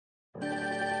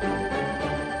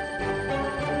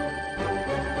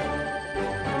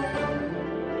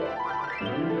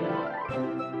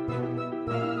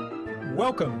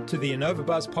Welcome to the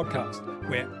InnovaBuzz podcast,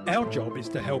 where our job is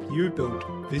to help you build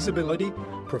visibility,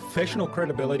 professional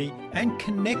credibility, and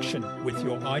connection with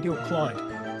your ideal client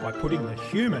by putting the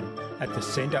human at the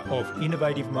centre of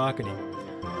innovative marketing,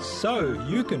 so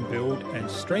you can build and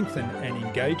strengthen an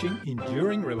engaging,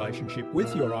 enduring relationship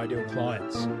with your ideal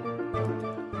clients.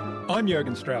 I'm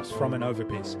Jürgen Strauss from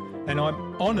InnovaBiz, and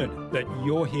I'm honoured that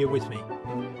you're here with me.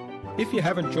 If you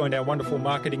haven't joined our wonderful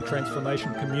marketing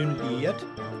transformation community yet,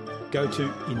 go to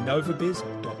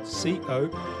innovabiz.co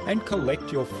and collect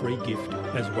your free gift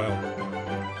as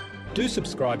well. Do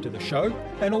subscribe to the show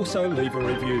and also leave a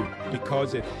review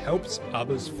because it helps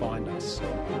others find us.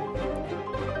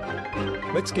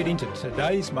 Let's get into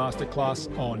today's masterclass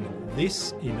on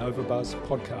this InnovaBuzz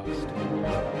podcast.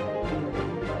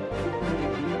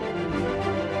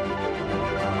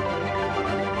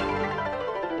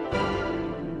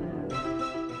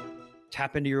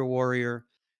 Tap into your warrior.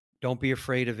 Don't be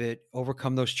afraid of it.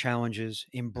 Overcome those challenges.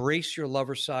 Embrace your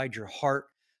lover side, your heart.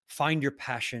 Find your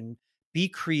passion. Be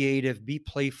creative. Be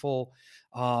playful.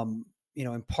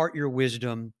 Impart your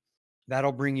wisdom.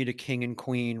 That'll bring you to king and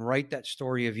queen. Write that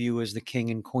story of you as the king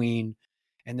and queen,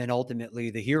 and then ultimately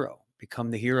the hero.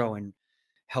 Become the hero and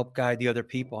help guide the other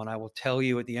people. And I will tell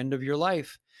you, at the end of your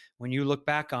life, when you look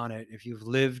back on it, if you've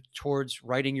lived towards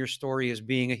writing your story as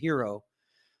being a hero,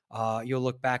 you'll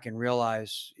look back and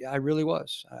realize, yeah, I really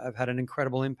was. I've had an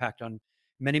incredible impact on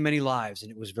many, many lives,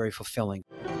 and it was very fulfilling.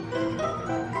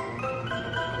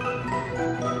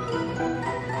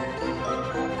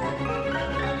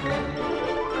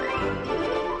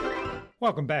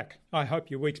 Welcome back. I hope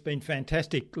your week's been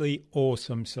fantastically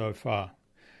awesome so far.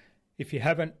 If you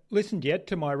haven't listened yet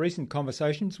to my recent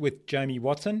conversations with Jamie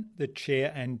Watson, the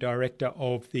Chair and Director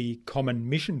of the Common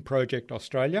Mission Project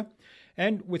Australia,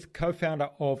 and with co-founder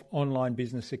of Online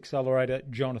Business Accelerator,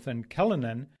 Jonathan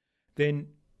Callanan, then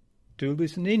do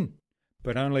listen in,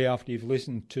 but only after you've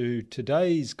listened to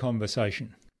today's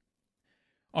conversation.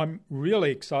 I'm really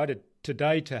excited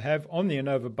today to have on the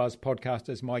InnovaBuzz podcast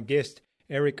as my guest,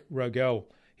 Eric Rogel.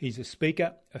 He's a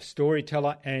speaker, a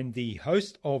storyteller, and the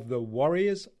host of the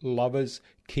Warriors, Lovers,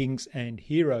 Kings and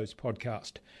Heroes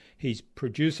podcast. He's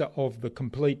producer of the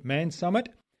Complete Man Summit.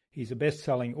 He's a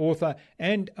best-selling author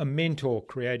and a mentor,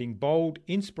 creating bold,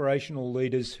 inspirational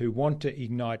leaders who want to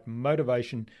ignite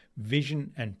motivation,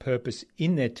 vision and purpose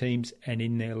in their teams and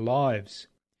in their lives.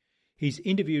 He's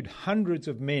interviewed hundreds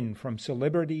of men, from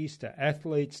celebrities to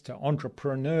athletes to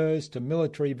entrepreneurs to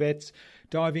military vets,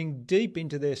 diving deep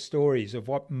into their stories of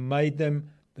what made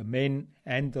them the men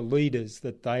and the leaders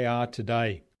that they are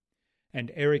today.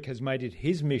 And Eric has made it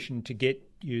his mission to get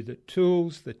you the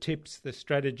tools, the tips, the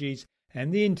strategies,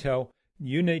 and the intel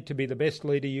you need to be the best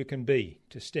leader you can be,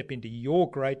 to step into your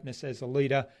greatness as a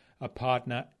leader, a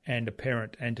partner, and a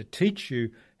parent, and to teach you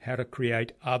how to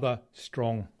create other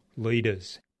strong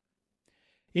leaders.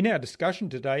 In our discussion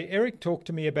today, Eric talked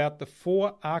to me about the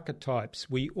 4 archetypes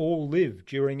we all live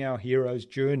during our hero's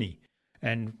journey.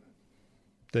 And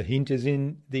the hint is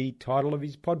in the title of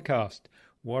his podcast,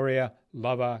 Warrior,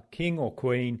 Lover, King or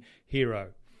Queen,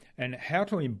 Hero, and how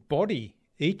to embody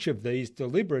each of these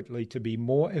deliberately to be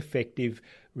more effective,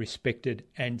 respected,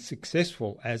 and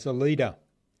successful as a leader.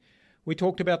 We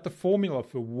talked about the formula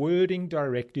for wording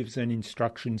directives and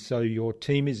instructions so your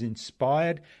team is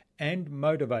inspired and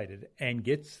motivated and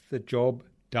gets the job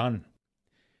done.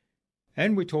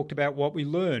 And we talked about what we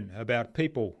learn about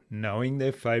people knowing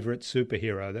their favourite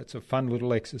superhero. That's a fun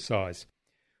little exercise.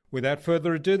 Without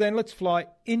further ado, then, let's fly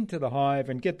into the hive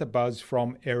and get the buzz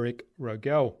from Eric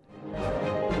Rogel.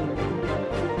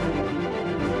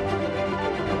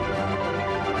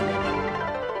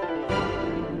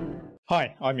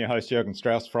 Hi, I'm your host, Jürgen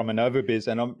Strauss from InnovaBiz,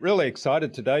 and I'm really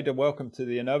excited today to welcome to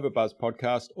the InnovaBuzz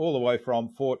podcast, all the way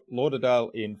from Fort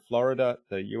Lauderdale in Florida,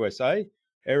 the USA,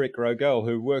 Eric Rogel,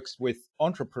 who works with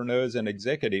entrepreneurs and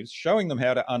executives, showing them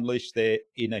how to unleash their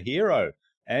inner hero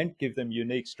and give them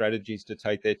unique strategies to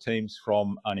take their teams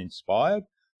from uninspired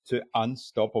to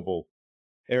unstoppable.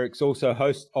 Eric's also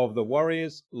host of the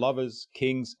Warriors, Lovers,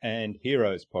 Kings and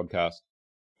Heroes podcast.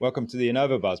 Welcome to the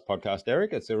InnovaBuzz podcast,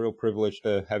 Eric. It's a real privilege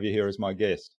to have you here as my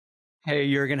guest. Hey,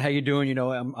 Jürgen, how you doing? You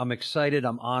know, I'm excited.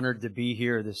 I'm honored to be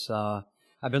here.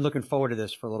 I've been looking forward to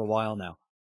this for a little while now.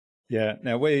 Yeah.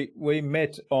 Now, we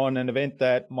met on an event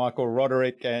that Michael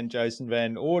Roderick and Jason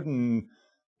Van Orden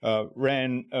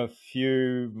ran a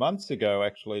few months ago,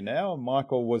 actually now.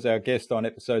 Michael was our guest on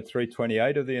episode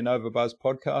 328 of the InnovaBuzz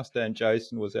podcast, and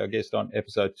Jason was our guest on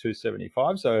episode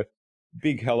 275. So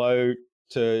big hello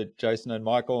to Jason and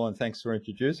Michael, and thanks for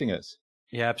introducing us.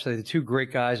 Yeah, absolutely. The two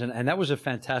great guys. And that was a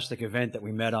fantastic event that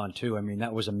we met on too. I mean,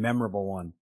 that was a memorable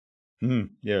one.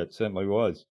 Yeah, it certainly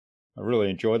was. I really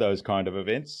enjoy those kind of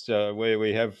events where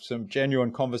we have some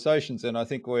genuine conversations, and I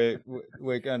think we're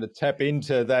going to tap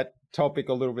into that topic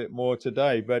a little bit more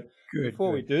today. But Good,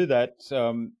 before we good. do that,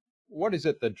 what is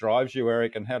it that drives you,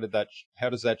 Eric, and how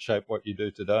does that shape what you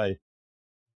do today?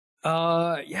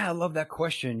 Yeah, I love that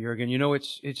question, Jurgen. You know,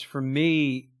 it's for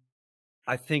me,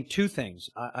 I think two things.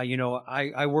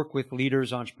 I work with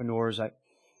leaders, entrepreneurs.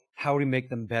 How do we make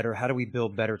them better? How do we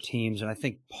build better teams? And I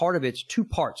think part of it's two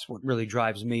parts. What really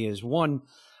drives me is one,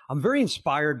 I'm very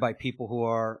inspired by people who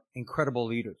are incredible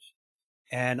leaders.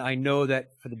 And I know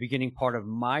that for the beginning part of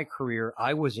my career,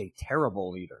 I was a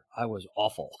terrible leader. I was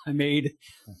awful. I made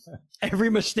every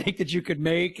mistake that you could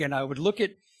make. And I would look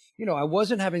at, I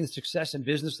wasn't having the success in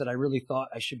business that I really thought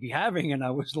I should be having. And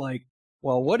I was like,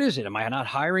 well, what is it? Am I not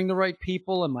hiring the right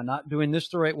people? Am I not doing this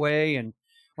the right way? And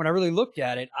when I really looked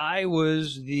at it, I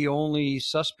was the only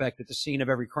suspect at the scene of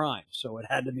every crime. So it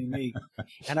had to be me.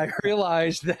 And I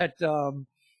realized that,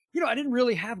 I didn't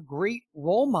really have great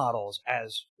role models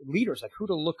as leaders, like who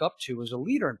to look up to as a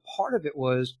leader. And part of it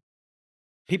was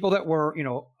people that were,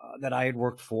 that I had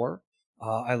worked for.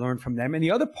 I learned from them. And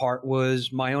the other part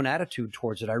was my own attitude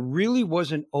towards it. I really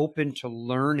wasn't open to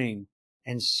learning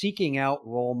and seeking out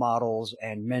role models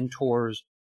and mentors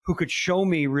who could show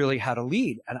me really how to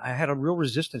lead. And I had a real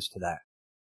resistance to that.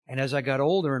 And as I got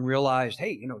older and realized,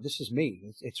 hey, this is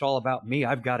me. It's all about me.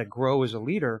 I've got to grow as a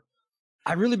leader.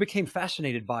 I really became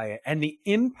fascinated by it and the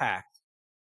impact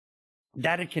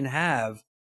that it can have,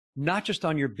 not just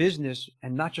on your business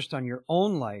and not just on your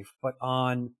own life, but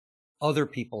on other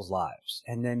people's lives.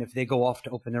 And then if they go off to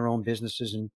open their own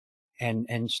businesses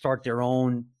and start their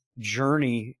own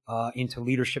journey into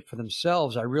leadership for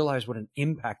themselves, I realized what an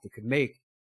impact it could make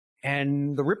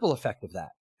and the ripple effect of that.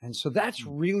 And so that's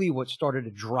really what started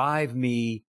to drive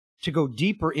me to go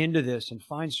deeper into this and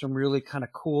find some really kind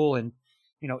of cool and,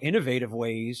 innovative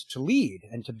ways to lead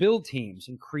and to build teams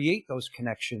and create those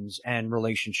connections and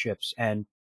relationships and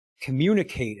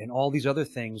communicate and all these other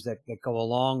things that go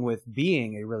along with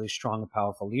being a really strong and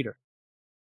powerful leader.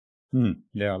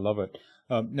 Yeah, I love it.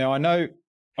 Now,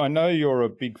 I know you're a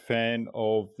big fan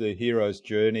of the hero's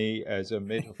journey as a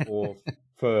metaphor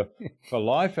for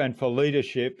life and for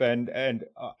leadership. And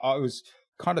I was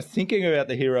kind of thinking about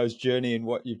the hero's journey and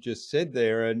what you've just said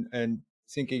there, and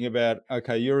thinking about,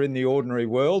 okay, you're in the ordinary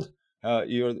world.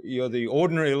 You're the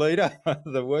ordinary leader,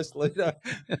 the worst leader.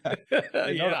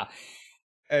 Yeah.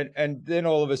 And then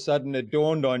all of a sudden it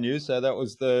dawned on you. So that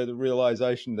was the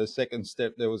realization, the second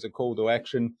step. There was a call to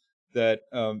action that,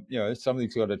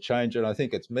 something's got to change. And I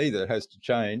think it's me that has to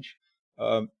change.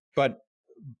 But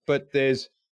there's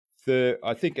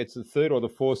I think it's the third or the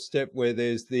fourth step where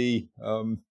there's the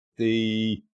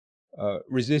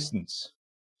resistance.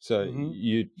 So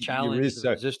you challenge, the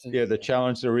resistance. Yeah, the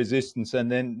challenge, the resistance,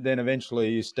 and then eventually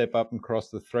you step up and cross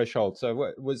the threshold.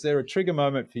 So was there a trigger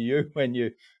moment for you when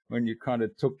you kind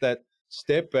of took that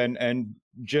step and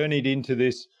journeyed into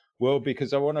this world?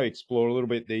 Because I want to explore a little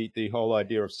bit the whole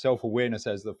idea of self-awareness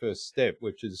as the first step,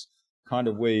 which is kind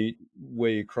of where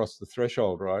you cross the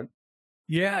threshold, right?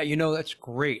 Yeah, that's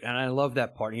great. And I love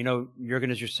that part.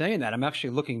 Jurgen, as you're saying that, I'm actually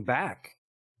looking back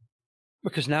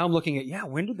because now I'm looking at,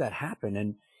 when did that happen?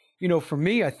 And, for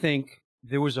me, I think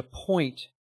there was a point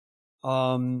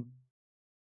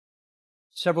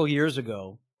several years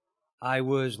ago. I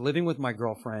was living with my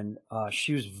girlfriend.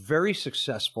 She was very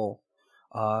successful.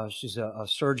 She's a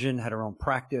surgeon, had her own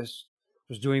practice,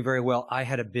 was doing very well. I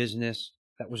had a business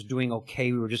that was doing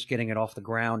okay. We were just getting it off the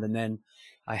ground. And then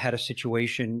I had a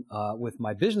situation with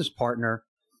my business partner,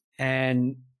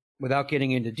 and without getting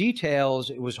into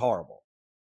details, it was horrible.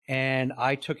 And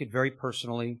I took it very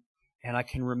personally. And I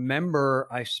can remember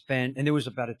and there was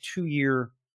about a 2-year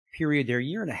period there, 1.5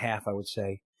 years, I would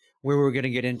say, where we were going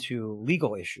to get into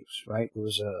legal issues, right? It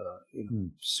was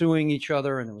suing each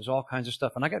other, and there was all kinds of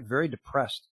stuff. And I got very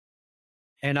depressed.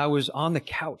 And I was on the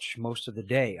couch most of the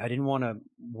day. I didn't want to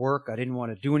work. I didn't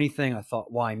want to do anything. I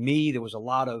thought, why me? There was a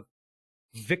lot of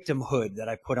victimhood that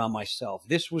I put on myself.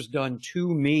 This was done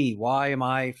to me. Why am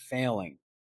I failing?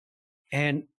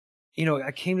 And,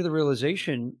 I came to the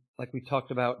realization, like we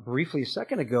talked about briefly a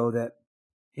second ago, that,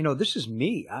 this is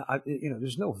me.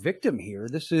 There's no victim here.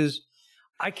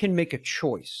 I can make a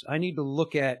choice. I need to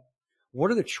look at what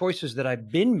are the choices that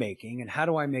I've been making and how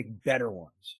do I make better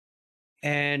ones?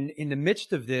 And in the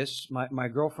midst of this, my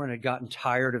girlfriend had gotten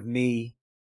tired of me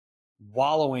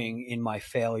wallowing in my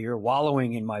failure,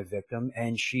 wallowing in my victim,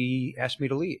 and she asked me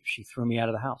to leave. She threw me out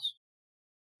of the house.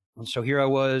 And so here I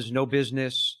was, no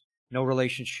business, no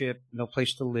relationship, no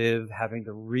place to live, having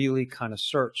to really kind of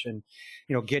search. And,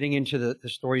 getting into the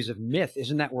stories of myth,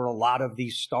 isn't that where a lot of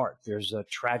these start? There's a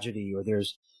tragedy or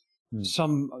there's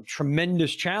some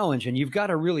tremendous challenge, and you've got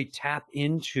to really tap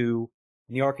into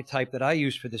the archetype that I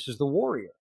use for this is the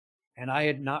warrior. And I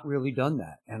had not really done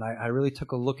that. And I really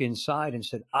took a look inside and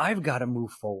said, I've got to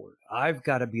move forward. I've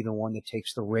got to be the one that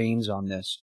takes the reins on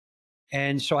this.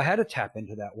 And so I had to tap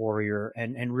into that warrior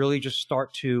and really just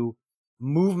start to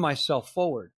move myself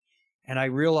forward. And I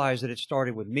realized that it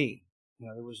started with me.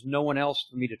 There was no one else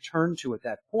for me to turn to at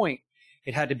that point.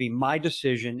 It had to be my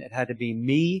decision. It had to be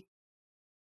me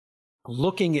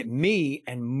looking at me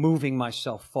and moving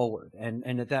myself forward.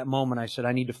 And at that moment, I said,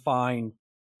 I need to find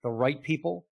the right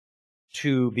people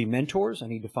to be mentors. I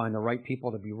need to find the right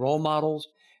people to be role models.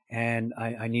 And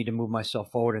I need to move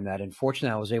myself forward in that. And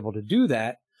fortunately, I was able to do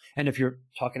that. And if you're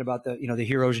talking about the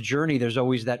hero's journey, there's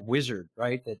always that wizard,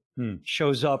 right? That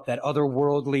shows up, that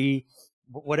otherworldly,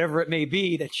 whatever it may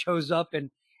be, that shows up and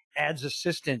adds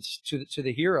assistance to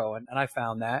the hero. And I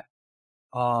found that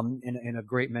in a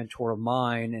great mentor of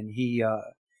mine, and he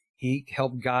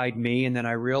helped guide me. And then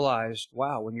I realized,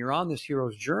 wow, when you're on this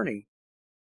hero's journey,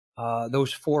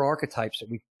 those 4 archetypes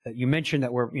that you mentioned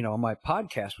that were, on my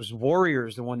podcast, was warrior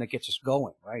is the one that gets us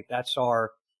going, right? That's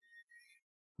our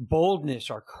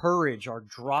boldness, our courage, our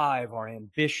drive, our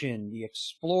ambition, the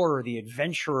explorer, the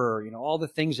adventurer, all the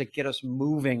things that get us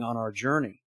moving on our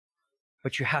journey.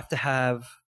 But you have to have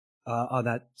on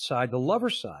that side, the lover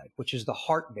side, which is the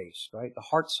heart base, right? The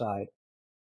heart side.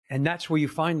 And that's where you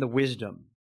find the wisdom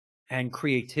and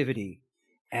creativity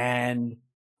and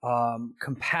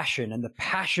compassion and the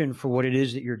passion for what it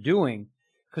is that you're doing.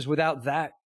 Because without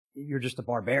that, you're just a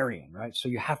barbarian, right? So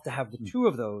you have to have the 2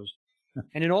 of those.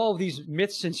 And in all of these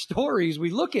myths and stories,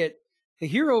 we look at the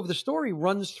hero of the story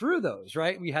runs through those,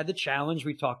 right? We had the challenge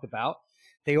we talked about.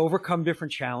 They overcome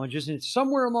different challenges, and it's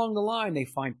somewhere along the line, they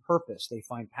find purpose. They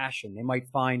find passion. They might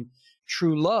find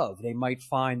true love. They might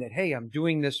find that, hey, I'm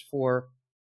doing this for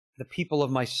the people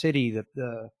of my city,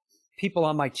 the people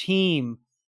on my team.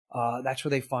 That's where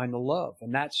they find the love.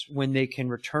 And that's when they can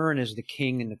return as the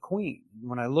king and the queen.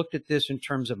 When I looked at this in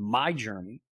terms of my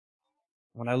journey,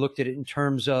 when I looked at it in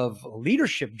terms of a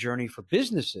leadership journey for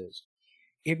businesses,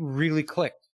 it really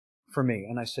clicked for me.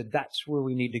 And I said, that's where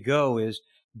we need to go, is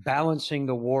balancing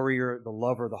the warrior, the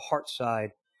lover, the heart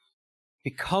side,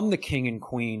 become the king and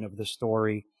queen of the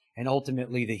story, and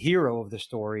ultimately the hero of the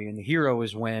story. And the hero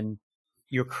is when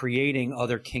you're creating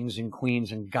other kings and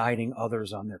queens and guiding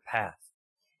others on their path.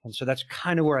 And so that's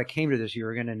kind of where I came to this,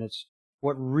 Jürgen, and it's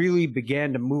what really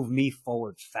began to move me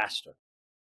forward faster.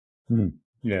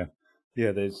 Yeah.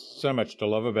 Yeah, there's so much to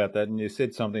love about that. And you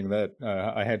said something that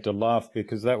I had to laugh,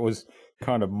 because that was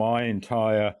kind of my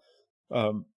entire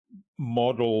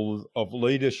model of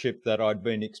leadership that I'd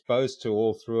been exposed to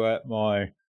all throughout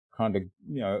my kind of,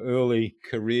 early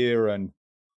career and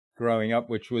growing up,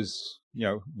 which was,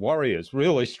 warriors,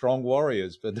 really strong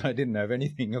warriors, but they didn't have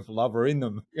anything of lover in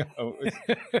them.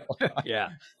 Yeah.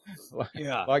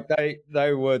 Like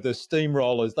they were the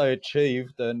steamrollers. They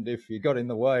achieved, and if you got in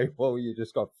the way, well, you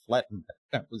just got flattened.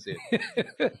 That was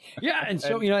it. Yeah, and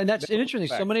so and that's interesting.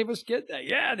 So many of us get that.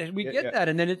 Yeah, we get that,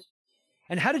 and then it's.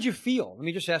 And how did you feel? Let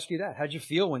me just ask you that. How did you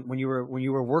feel when you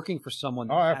were working for someone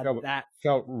that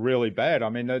felt really bad. I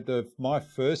mean,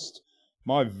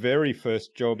 my very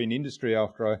first job in industry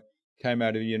after I came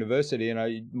out of university,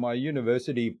 and my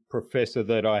university professor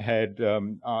that I had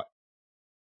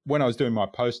when I was doing my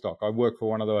postdoc, I worked for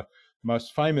one of the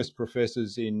most famous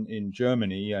professors in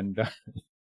Germany, and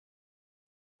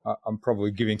I'm probably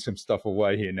giving some stuff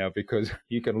away here now because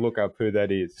you can look up who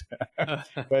that is.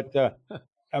 But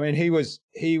I mean, he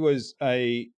was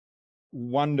a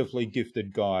wonderfully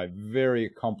gifted guy, very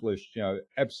accomplished,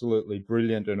 absolutely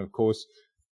brilliant. And of course,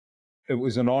 it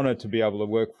was an honor to be able to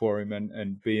work for him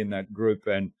and be in that group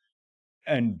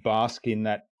and bask in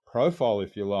that profile,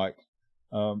 if you like.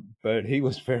 But he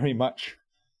was very much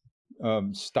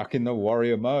stuck in the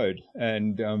warrior mode.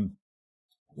 And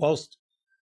whilst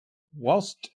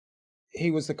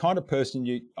he was the kind of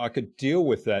person I could deal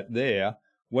with that there,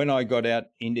 when I got out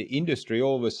into industry,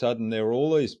 all of a sudden there were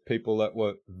all these people that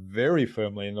were very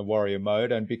firmly in the warrior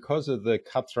mode. And because of the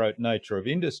cutthroat nature of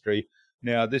industry,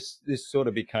 now this sort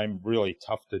of became really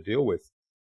tough to deal with.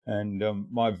 And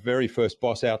my very first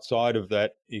boss outside of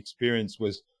that experience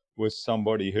was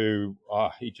somebody who,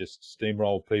 he just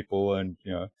steamrolled people, and,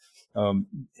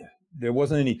 there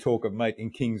wasn't any talk of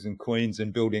making kings and queens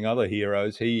and building other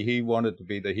heroes. He wanted to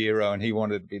be the hero, and he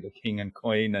wanted to be the king and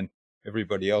queen, and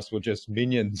everybody else were just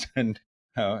minions. And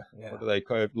what do they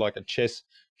call it? Like a chess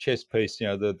piece,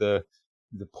 the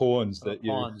the pawns that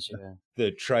pawns, yeah.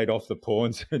 that trade off the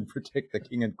pawns and protect the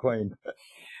king and queen.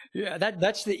 Yeah,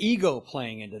 that's the ego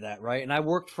playing into that, right? And I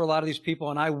worked for a lot of these people,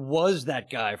 and I was that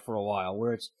guy for a while,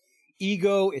 where it's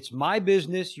ego, it's my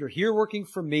business, you're here working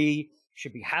for me,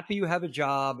 should be happy you have a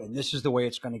job, and this is the way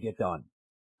it's going to get done,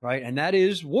 right? And that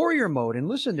is warrior mode. And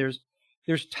listen,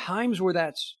 there's times where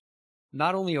that's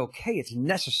not only okay, it's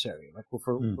necessary, like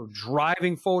we're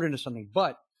driving forward into something.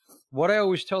 But what I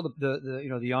always tell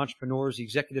the entrepreneurs, the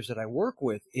executives that I work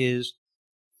with is,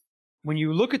 when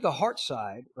you look at the heart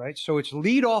side, right? So it's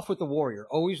lead off with the warrior.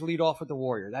 Always lead off with the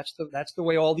warrior. That's the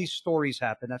way all these stories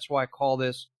happen. That's why I call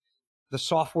this the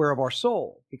software of our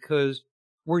soul, because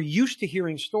we're used to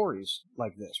hearing stories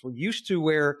like this. We're used to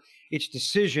where it's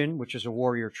decision, which is a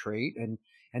warrior trait, and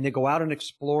they go out and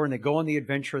explore, and they go on the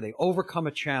adventure, they overcome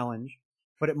a challenge,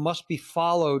 but it must be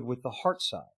followed with the heart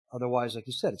side. Otherwise, like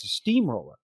you said, it's a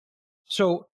steamroller.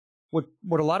 So what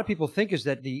a lot of people think is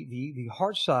that the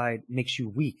heart side makes you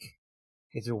weak.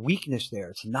 It's a weakness there.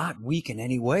 It's not weak in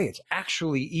any way. It's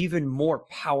actually even more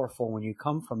powerful when you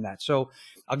come from that. So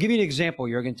I'll give you an example,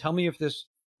 Jürgen. Tell me if this,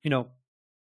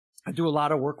 I do a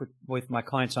lot of work with my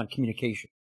clients on communication.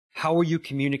 How are you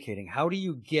communicating? How do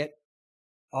you get,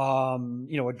 a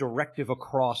directive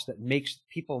across that makes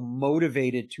people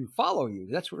motivated to follow you?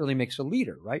 That's what really makes a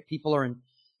leader, right? People are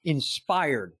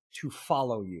inspired to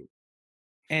follow you.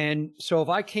 And so if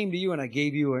I came to you and I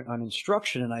gave you an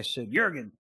instruction and I said,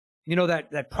 Jürgen,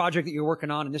 that project that you're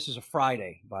working on, and this is a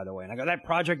Friday, by the way, and I go, that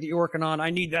project that you're working on, I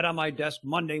need that on my desk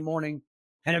Monday morning.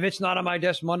 And if it's not on my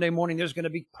desk Monday morning, there's going to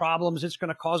be problems. It's going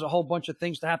to cause a whole bunch of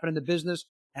things to happen in the business,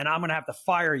 and I'm going to have to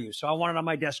fire you. So I want it on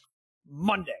my desk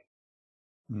Monday.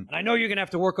 And I know you're going to have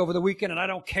to work over the weekend, and I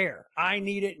don't care. I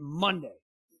need it Monday.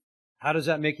 How does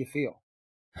that make you feel?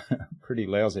 Pretty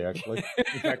lousy, actually.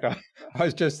 In fact, I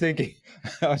was just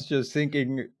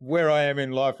thinking where I am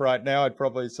in life right now, I'd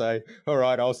probably say, all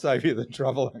right, I'll save you the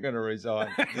trouble. I'm going to resign.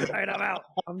 Right, I'm out.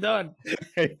 I'm done.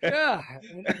 Yeah.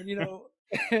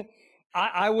 And,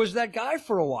 I was that guy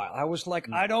for a while. I was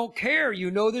like, I don't care.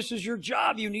 This is your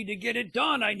job. You need to get it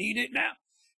done. I need it now.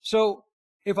 So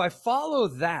if I follow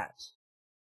that,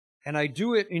 and I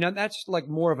do it, that's like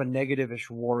more of a negative-ish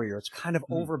warrior. It's kind of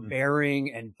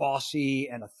overbearing and bossy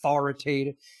and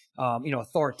authoritative,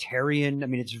 authoritarian. I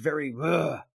mean, it's very,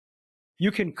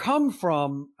 You can come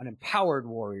from an empowered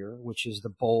warrior, which is the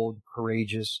bold,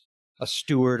 courageous, a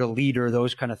steward, a leader,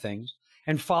 those kind of things,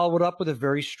 and follow it up with a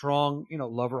very strong,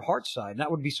 lover heart side. And that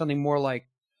would be something more like,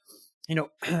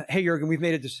 hey, Jürgen, we've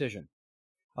made a decision.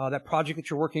 That project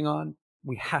that you're working on,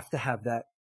 we have to have that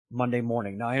Monday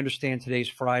morning. Now, I understand today's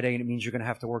Friday and it means you're going to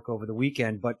have to work over the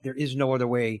weekend, but there is no other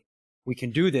way we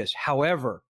can do this.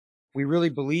 However, we really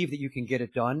believe that you can get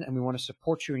it done, and we want to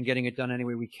support you in getting it done any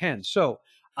way we can. So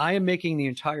I am making the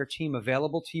entire team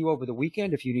available to you over the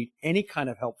weekend. If you need any kind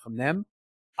of help from them,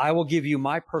 I will give you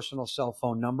my personal cell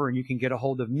phone number, and you can get a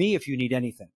hold of me if you need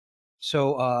anything.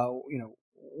 So,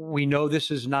 we know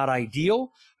this is not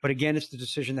ideal, but again, it's the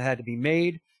decision that had to be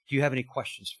made. Do you have any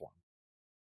questions for me?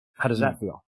 How does that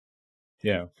feel?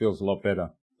 Yeah, feels a lot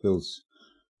better. Feels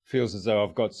as though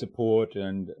I've got support,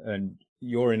 and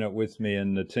you're in it with me,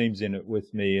 and the team's in it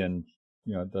with me, and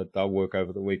that they'll work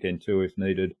over the weekend too if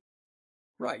needed.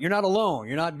 Right, you're not alone.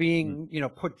 You're not being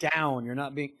put down. You're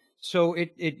not being. So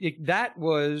that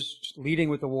was leading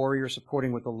with the warrior,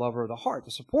 supporting with the lover of the heart.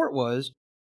 The support was,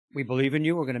 we believe in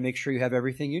you. We're going to make sure you have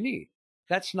everything you need.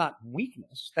 That's not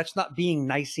weakness. That's not being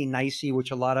nicey, which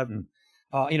a lot of. And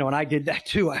I did that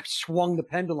too. I swung the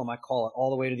pendulum, I call it, all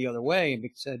the way to the other way, and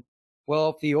said, well,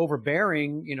 if the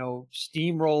overbearing,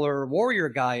 steamroller warrior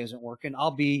guy isn't working,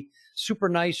 I'll be super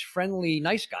nice, friendly,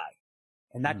 nice guy.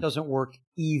 And that doesn't work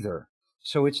either.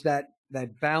 So it's that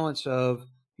balance of,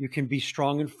 you can be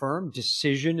strong and firm.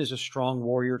 Decision is a strong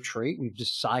warrior trait. We've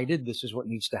decided this is what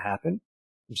needs to happen.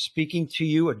 I'm speaking to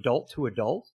you adult to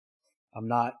adult. I'm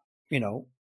not,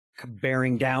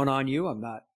 bearing down on you. I'm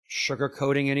not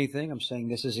sugarcoating anything. I'm saying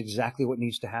this is exactly what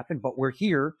needs to happen, but we're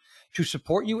here to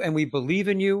support you, and we believe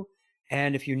in you.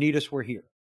 And if you need us, we're here.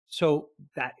 So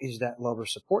that is that lover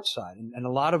support side. And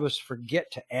a lot of us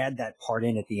forget to add that part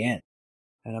in at the end.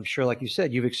 And I'm sure, like you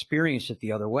said, you've experienced it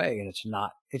the other way, and it's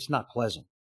not pleasant.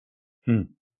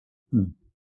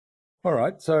 All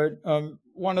right. So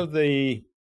one of the,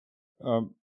 I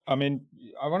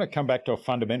want to come back to a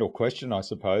fundamental question, I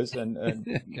suppose, and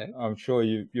okay. I'm sure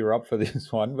you're up for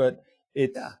this one, but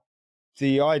it's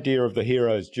the idea of the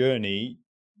hero's journey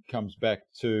comes back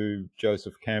to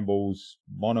Joseph Campbell's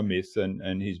Monomyth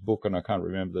and his book, and I can't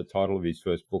remember the title of his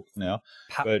first book now.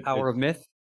 Power of Myth?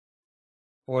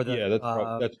 Or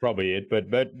that's probably it.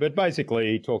 But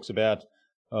basically he talks about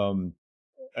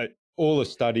all the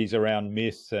studies around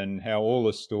myths and how all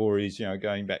the stories,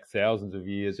 going back thousands of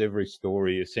years, every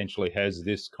story essentially has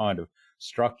this kind of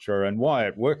structure. And why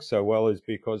it works so well is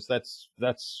because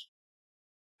that's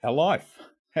our life.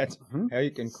 That's how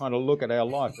you can kind of look at our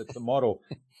life. It's a model.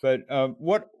 But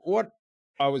what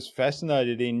I was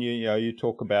fascinated in, you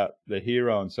talk about the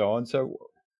hero and so on. So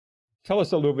tell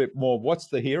us a little bit more. What's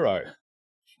the hero?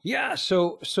 Yeah.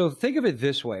 So think of it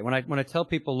this way. When I tell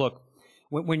people, look,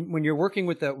 when you're working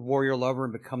with that warrior lover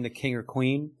and become the king or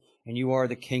queen, and you are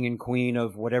the king and queen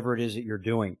of whatever it is that you're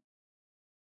doing,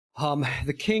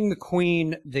 the king, the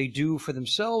queen, they do for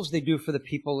themselves, they do for the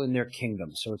people in their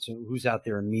kingdom. So it's who's out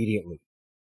there immediately.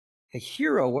 The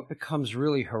hero, what becomes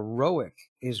really heroic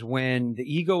is when the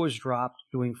ego is dropped,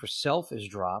 doing for self is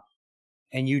dropped,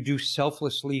 and you do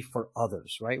selflessly for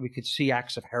others, right? We could see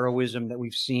acts of heroism that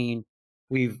we've seen.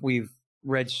 We've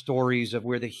read stories of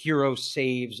where the hero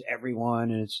saves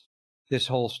everyone, and it's this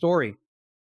whole story.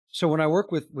 So when I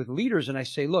work with leaders and I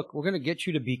say, look, we're going to get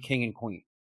you to be king and queen,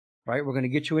 right? We're going to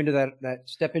get you into that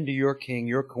step into your king,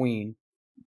 your queen,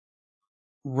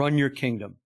 run your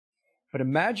kingdom. But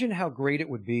imagine how great it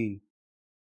would be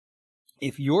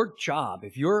if your job,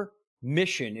 if your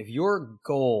mission, if your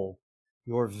goal,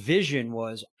 your vision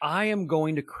was, I am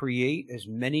going to create as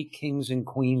many kings and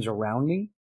queens around me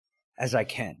as I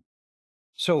can.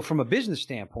 So from a business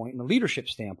standpoint and a leadership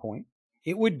standpoint,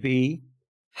 it would be,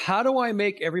 how do I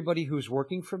make everybody who's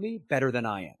working for me better than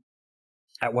I am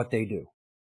at what they do?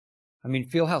 I mean,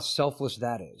 feel how selfless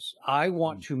that is. I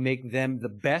want to make them the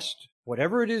best,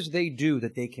 whatever it is they do,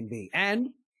 that they can be. And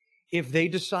if they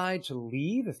decide to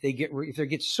leave, if they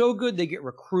get so good, they get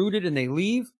recruited and they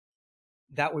leave,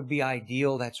 that would be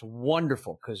ideal. That's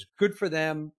wonderful, because good for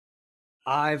them.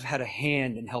 I've had a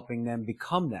hand in helping them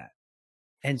become that.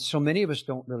 And so many of us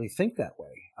don't really think that way.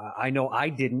 I know I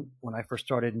didn't when I first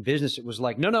started in business. It was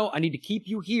like, no, I need to keep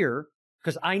you here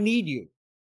because I need you.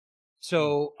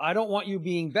 So I don't want you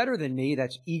being better than me.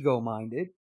 That's ego-minded.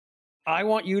 I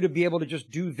want you to be able to just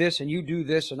do this and you do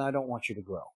this, and I don't want you to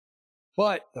grow.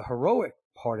 But the heroic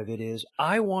part of it is,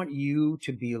 I want you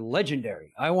to be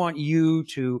legendary. I want you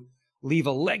to leave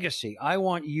a legacy. I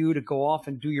want you to go off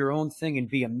and do your own thing and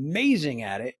be amazing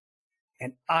at it.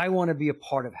 And I want to be a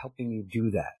part of helping you do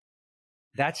that.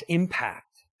 That's impact.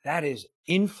 That is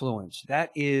influence. That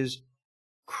is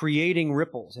creating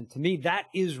ripples. And to me, that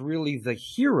is really the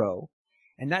hero.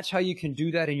 And that's how you can do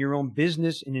that in your own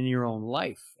business and in your own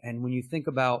life. And when you think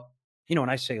about, when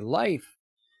I say life,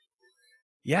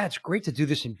 yeah, it's great to do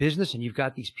this in business, and you've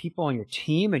got these people on your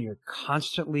team and you're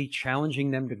constantly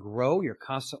challenging them to grow. You're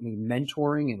constantly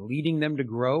mentoring and leading them to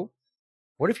grow.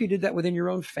 What if you did that within your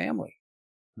own family?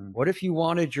 What if you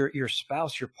wanted your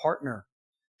spouse, your partner,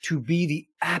 to be the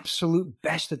absolute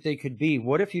best that they could be?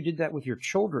 What if you did that with your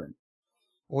children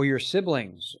or your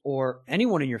siblings or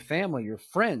anyone in your family, your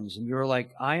friends, and you're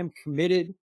like, I am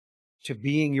committed to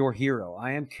being your hero.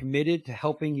 I am committed to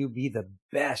helping you be the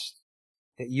best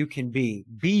that you can be.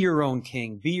 Be your own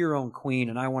king, be your own queen,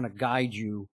 and I want to guide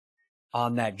you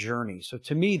on that journey. So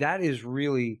to me, that is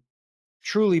really,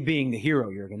 truly being the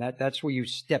hero, Jürgen. That's where you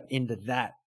step into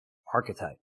that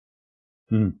archetype.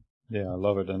 Yeah, I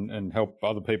love it, and help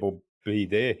other people be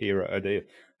their hero,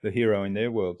 the hero in their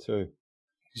world too.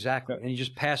 Exactly, and you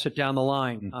just pass it down the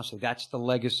line. So that's the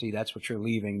legacy. That's what you're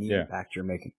leaving, the impact you're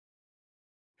making.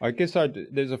 I guess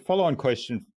there's a follow-on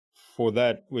question for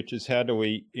that, which is, how do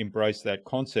we embrace that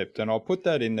concept? And I'll put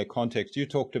that in the context. You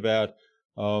talked about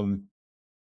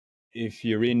if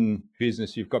you're in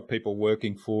business, you've got people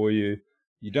working for you,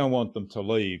 you don't want them to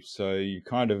leave. So you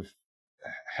kind of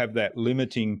have that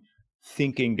limiting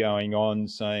thinking going on,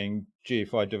 saying, gee,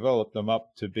 if I develop them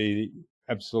up to be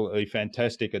absolutely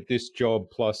fantastic at this job,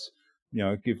 plus,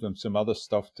 give them some other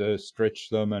stuff to stretch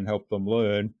them and help them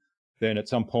learn, then at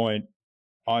some point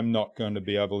I'm not going to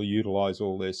be able to utilize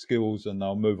all their skills, and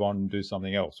they'll move on and do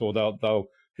something else, or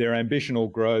their ambition will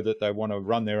grow that they want to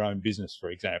run their own business,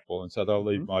 for example, and so they'll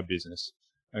leave my business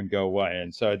and go away.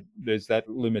 And so there's that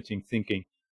limiting thinking.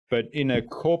 But in a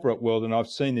corporate world, and I've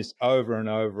seen this over and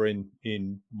over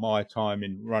in my time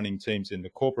in running teams in the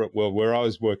corporate world, where I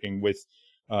was working with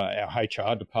our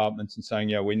HR departments and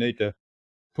saying, we need to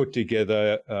put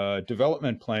together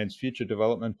development plans, future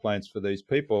development plans for these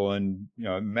people, and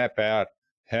map out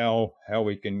how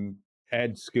we can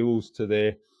add skills to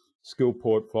their skill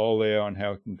portfolio and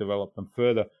how we can develop them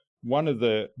further. One of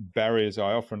the barriers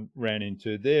I often ran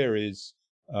into there is,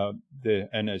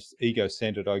 and as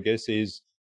ego-centered, I guess, is,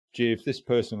 gee, if this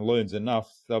person learns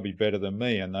enough, they'll be better than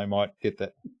me, and they might get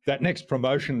that next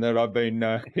promotion that I've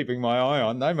been keeping my eye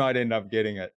on. They might end up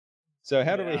getting it. So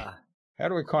how do we how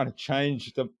do we kind of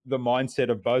change the mindset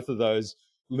of both of those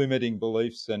limiting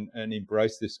beliefs and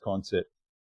embrace this concept?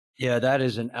 Yeah, that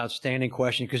is an outstanding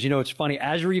question because, it's funny.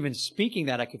 As you're even speaking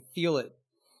that, I could feel it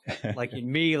like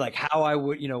in me, like how I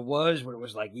would, was where it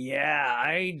was like, yeah,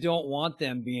 I don't want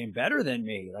them being better than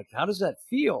me. Like, how does that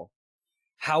feel?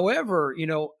 However,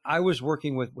 I was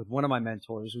working with one of my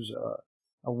mentors who's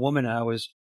a woman. I was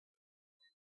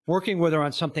working with her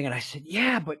on something and I said,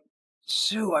 yeah, but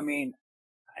Sue, I mean,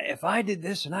 if I did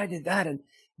this and I did that and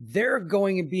they're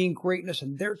going and being greatness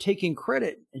and they're taking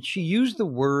credit. And she used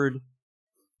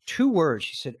two words.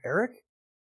 She said, Eric,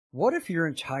 what if your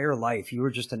entire life you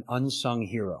were just an unsung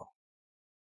hero?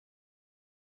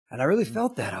 And I really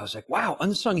felt that. I was like, wow,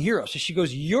 unsung hero. So she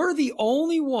goes, you're the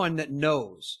only one that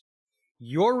knows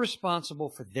you're responsible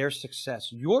for their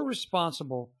success. You're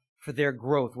responsible for their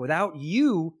growth. Without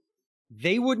you,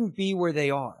 they wouldn't be where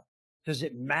they are. Does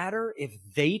it matter if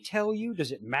they tell you?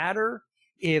 Does it matter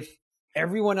if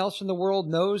everyone else in the world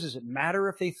knows? Does it matter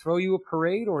if they throw you a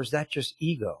parade, or is that just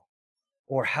ego?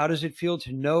 Or how does it feel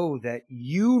to know that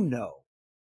you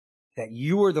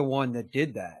were the one that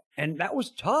did that? And that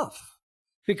was tough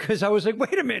because I was like,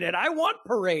 wait a minute, I want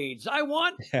parades. I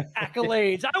want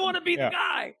accolades. I want to be the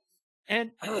guy.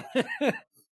 And,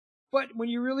 but when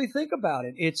you really think about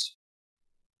it, it's,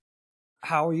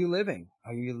 how are you living?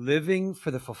 Are you living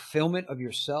for the fulfillment of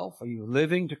yourself? Are you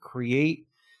living to create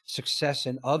success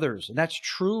in others? And that's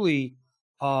truly,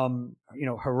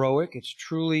 heroic. It's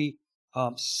truly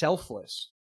selfless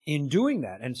in doing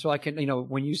that. And so I can,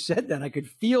 when you said that, I could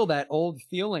feel that old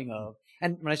feeling of,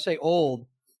 and when I say old,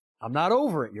 I'm not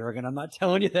over it, Jürgen. I'm not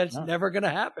telling you that it's never going to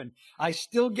happen. I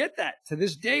still get that to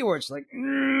this day where it's like,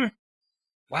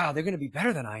 wow, they're going to be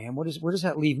better than I am. Where does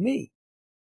that leave me?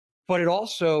 But it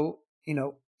also,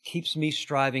 keeps me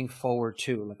striving forward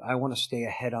too. Like, I want to stay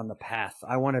ahead on the path.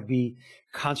 I want to be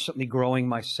constantly growing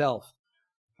myself.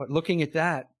 But looking at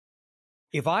that,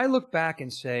 if I look back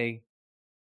and say,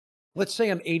 let's say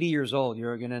I'm 80 years old,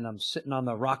 Jürgen, and I'm sitting on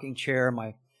the rocking chair in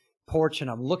my porch and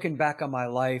I'm looking back on my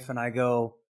life and I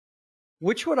go,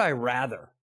 which would I rather?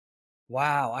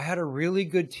 Wow, I had a really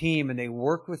good team and they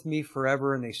worked with me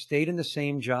forever and they stayed in the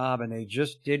same job and they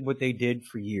just did what they did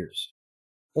for years.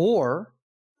 Or,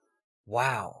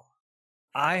 wow,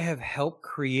 I have helped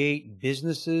create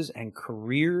businesses and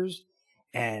careers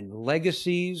and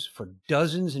legacies for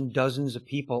dozens and dozens of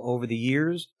people over the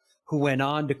years who went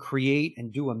on to create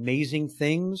and do amazing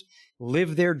things,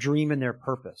 live their dream and their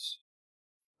purpose.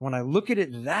 When I look at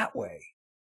it that way,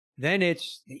 then the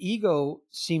ego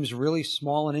seems really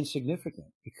small and insignificant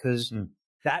because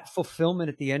that fulfillment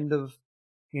at the end of,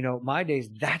 my days,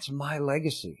 that's my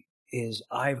legacy, is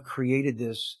I've created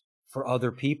this for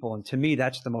other people. And to me,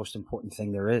 that's the most important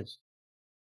thing there is.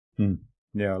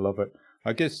 Yeah, I love it.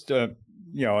 I guess,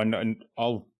 and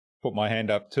I'll put my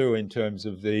hand up too in terms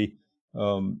of the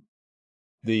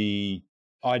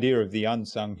idea of the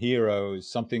unsung hero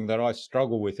is something that I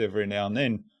struggle with every now and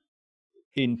then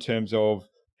in terms of,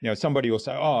 somebody will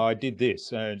say, oh, I did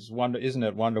this. Isn't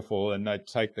it wonderful? And they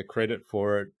take the credit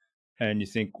for it. And you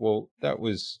think, well, that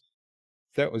was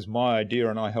my idea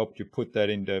and I helped you put that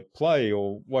into play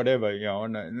or whatever,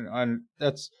 and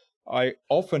I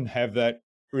often have that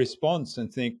response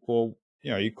and think, well,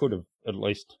 you could have at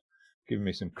least given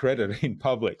me some credit in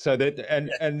public. So that,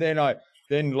 and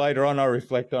then later on I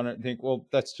reflect on it and think, well,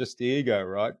 that's just the ego,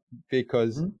 right?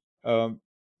 Because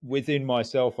within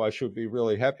myself, I should be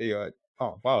really happy.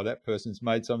 Oh, wow, that person's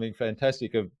made something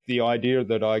fantastic of the idea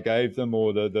that I gave them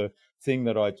or the thing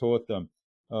that I taught them,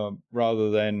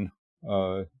 rather than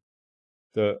I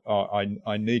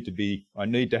need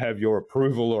to have your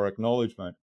approval or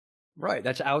acknowledgement. Right.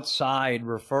 That's outside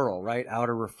referral, right?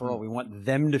 Outer referral. We want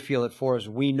them to feel it for us.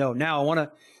 We know. Now, I want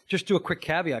to just do a quick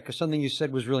caveat because something you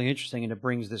said was really interesting and it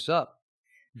brings this up.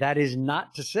 That is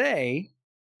not to say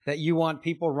that you want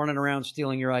people running around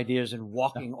stealing your ideas and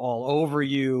walking all over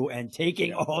you and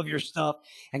taking all of your stuff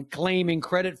and claiming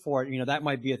credit for it. That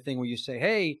might be a thing where you say,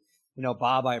 hey,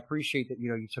 Bob, I appreciate that,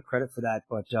 you took credit for that,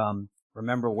 but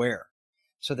remember where.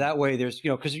 So that way there's,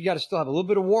 because you got to still have a little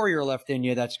bit of warrior left in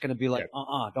you that's going to be like,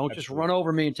 don't just run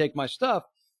over me and take my stuff.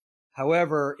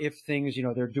 However, if things,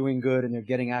 they're doing good and they're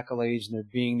getting accolades and they're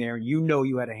being there, and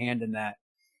you had a hand in that,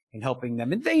 in helping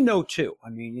them. And they know too. I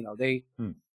mean,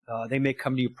 they may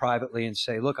come to you privately and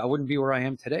say, look, I wouldn't be where I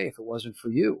am today if it wasn't for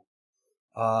you.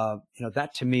 That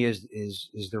to me is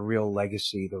the real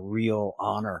legacy, the real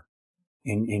honor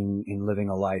in living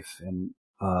a life. And,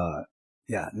 and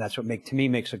that's what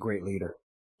makes a great leader.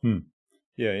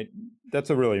 Yeah, that's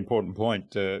a really important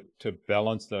point to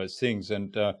balance those things.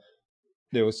 And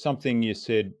there was something you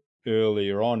said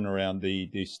earlier on around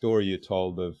the story you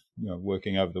told of, you know,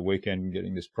 working over the weekend and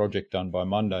getting this project done by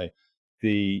Monday.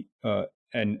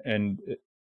 And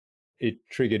it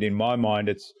triggered in my mind,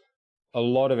 it's a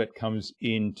lot of it comes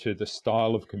into the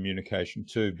style of communication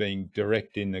too, being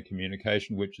direct in the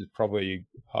communication, which is probably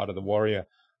part of the warrior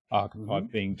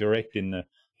archetype, being direct in the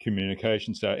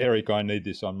communication. So, Eric, I need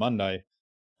this on Monday,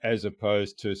 as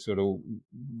opposed to sort of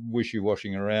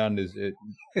wishy-washing around. Is it,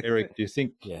 Eric, do you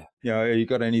think, you know, you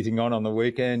got anything on the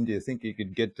weekend? Do you think you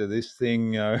could get to this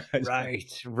thing?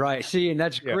 Right. See, and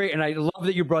that's great. And I love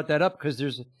that you brought that up, because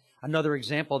there's another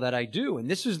example that I do.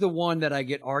 And this is the one that I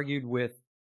get argued with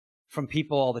from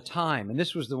people all the time. And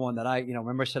this was the one that I, you know,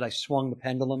 remember I said I swung the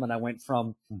pendulum and I went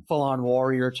from full-on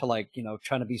warrior to, like, you know,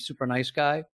 trying to be super nice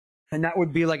guy. And that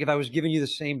would be like, if I was giving you the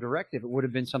same directive, it would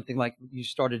have been something like, you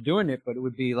started doing it, but it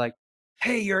would be like,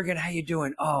 hey, Jurgen, how you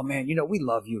doing? Oh man, you know, we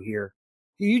love you here.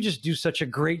 You just do such a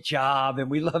great job,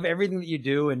 and we love everything that you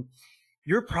do. And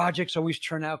your projects always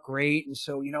turn out great. And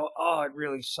so, you know, oh, it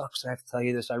really sucks. I have to tell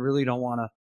you this. I really don't want to.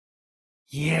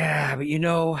 Yeah, but you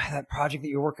know, that project that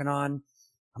you're working on,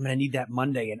 I'm going to need that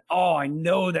Monday. And oh, I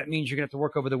know that means you're going to have to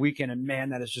work over the weekend. And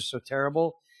man, that is just so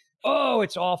terrible. Oh,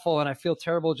 it's awful. And I feel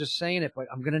terrible just saying it, but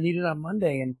I'm going to need it on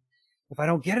Monday. And if I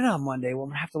don't get it on Monday, well, I'm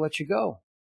going to have to let you go.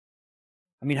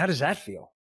 I mean, how does that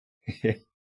feel?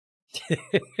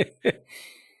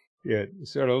 Yeah,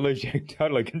 sort of leaves you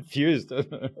totally confused,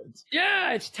 doesn't it?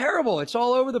 Yeah, it's terrible. It's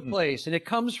all over the place. And it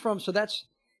comes from, so that's,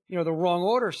 you know, the wrong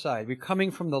order side. We're coming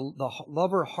from the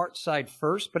lover heart side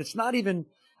first, but it's not even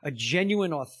a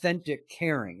genuine, authentic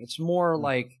caring. It's more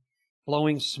like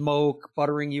blowing smoke,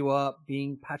 buttering you up,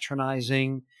 being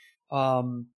patronizing.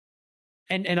 And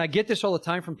I get this all the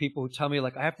time from people who tell me,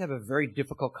 like, I have to have a very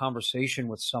difficult conversation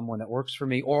with someone that works for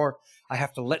me, or I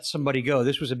have to let somebody go.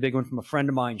 This was a big one from a friend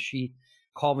of mine. She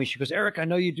called me. She goes, Eric, I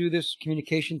know you do this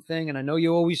communication thing, and I know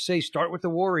you always say start with the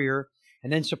warrior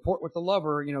and then support with the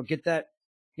lover. You know, get that.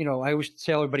 You know, I always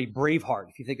tell everybody Braveheart.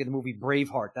 If you think of the movie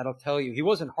Braveheart, that'll tell you he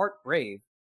wasn't heart brave.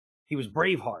 He was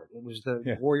Braveheart. It was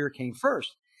the warrior came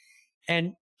first.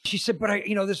 And she said, but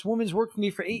you know, this woman's worked for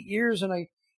me for 8 years, and I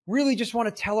really just want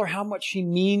to tell her how much she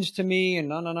means to me. And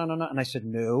no. And I said,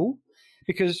 no,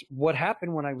 because what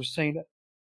happened when I was saying that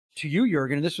to you,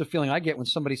 Jurgen, and this is a feeling I get when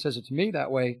somebody says it to me that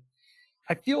way,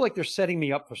 I feel like they're setting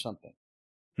me up for something.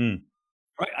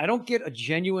 Right? I don't get a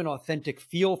genuine, authentic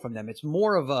feel from them. It's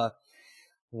more of a,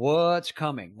 what's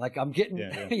coming? Like I'm getting,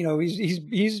 you know, he's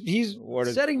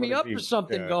setting me up for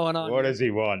something going on. What does he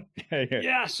want?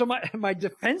 Yeah. So my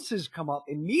defenses come up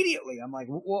immediately. I'm like,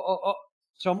 whoa.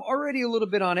 So I'm already a little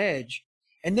bit on edge.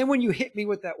 And then when you hit me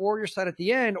with that warrior side at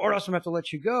the end, or else I'm going to have to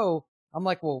let you go, I'm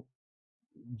like, well,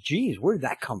 geez, where did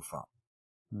that come from?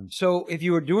 So if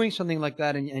you were doing something like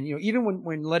that, and you know, even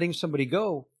when letting somebody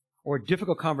go or a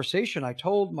difficult conversation, I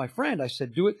told my friend, I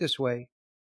said, do it this way.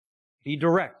 Be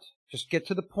direct. Just get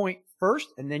to the point first,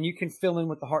 and then you can fill in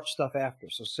with the heart stuff after.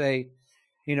 So say,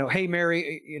 you know, hey,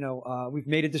 Mary, you know, we've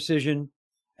made a decision,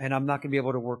 and I'm not going to be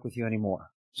able to work with you anymore.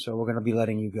 So we're going to be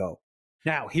letting you go.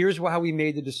 Now, here's how we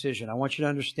made the decision. I want you to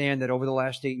understand that over the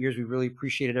last 8 years, we really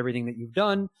appreciated everything that you've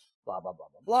done, blah, blah, blah,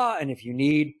 blah, blah. And if you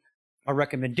need a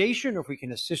recommendation, or if we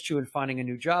can assist you in finding a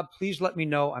new job, please let me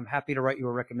know. I'm happy to write you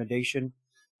a recommendation.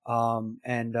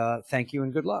 Thank you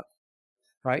and good luck.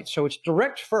 Right? So it's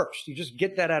direct first. You just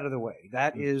get that out of the way.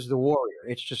 That is the warrior.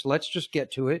 It's just, let's just get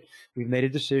to it. We've made a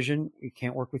decision. We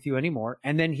can't work with you anymore.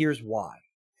 And then here's why.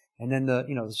 And then the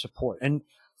support. And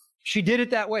she did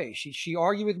it that way. She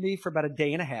argued with me for about a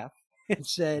day and a half and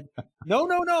said, no.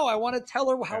 I want to tell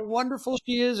her how wonderful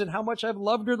she is and how much I've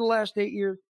loved her the last 8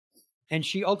 years. And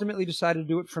she ultimately decided to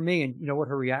do it for me. And you know what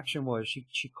her reaction was?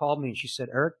 She called me and she said,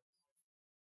 Eric,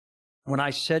 when I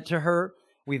said to her,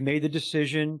 we've made the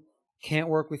decision, can't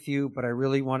work with you, but I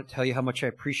really want to tell you how much I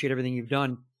appreciate everything you've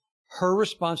done. Her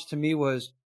response to me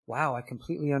was, wow, I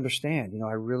completely understand. You know,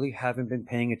 I really haven't been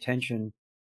paying attention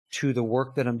to the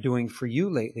work that I'm doing for you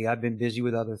lately. I've been busy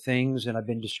with other things and I've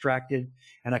been distracted,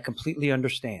 and I completely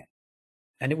understand.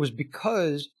 And it was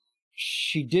because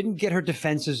she didn't get her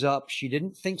defenses up. She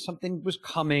didn't think something was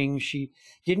coming. She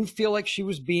didn't feel like she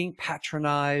was being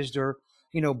patronized or,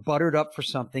 you know, buttered up for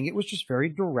something. It was just very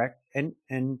direct and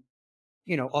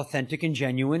you know, authentic and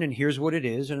genuine. And here's what it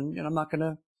is. And I'm not going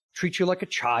to treat you like a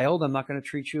child. I'm not going to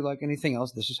treat you like anything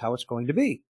else. This is how it's going to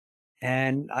be.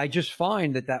 And I just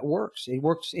find that works. It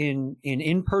works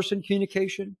in-person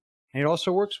communication. And it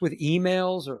also works with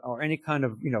emails or any kind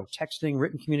of, you know, texting,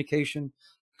 written communication.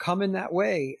 Come in that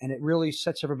way. And it really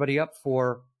sets everybody up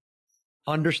for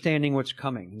understanding what's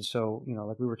coming. And so, you know,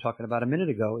 like we were talking about a minute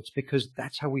ago, it's because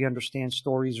that's how we understand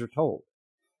stories are told,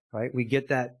 right? We get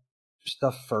that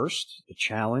stuff first, the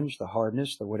challenge, the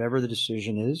hardness, the whatever the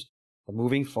decision is, the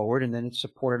moving forward, and then it's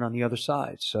supported on the other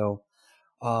side. So,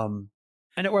 and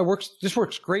it works. This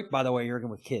works great, by the way, Jürgen,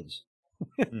 with kids.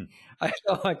 I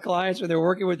tell my clients when they're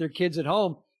working with their kids at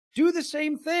home, do the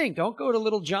same thing. Don't go to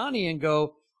little Johnny and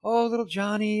go, oh, little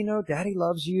Johnny, you know, daddy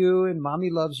loves you and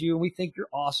mommy loves you and we think you're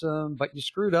awesome, but you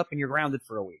screwed up and you're grounded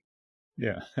for a week.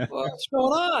 Yeah. Well, what's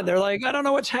going on? They're like, I don't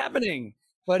know what's happening.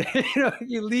 But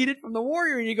you lead it from the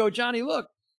warrior and you go, Johnny, look,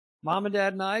 mom and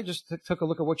dad and I just took a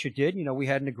look at what you did. You know, we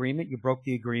had an agreement. You broke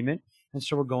the agreement. And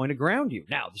so we're going to ground you.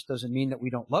 Now, this doesn't mean that we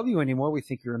don't love you anymore. We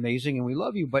think you're amazing and we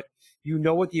love you, but you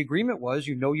know what the agreement was.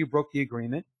 You know you broke the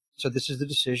agreement. So this is the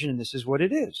decision and this is what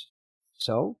it is.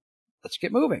 So let's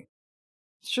get moving.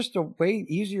 It's just a way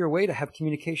easier way to have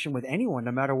communication with anyone,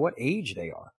 no matter what age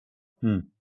they are.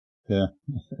 Yeah,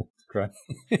 great.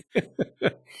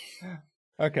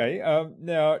 Okay.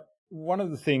 Now, one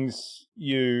of the things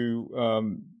you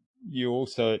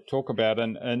also talk about,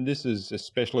 and this is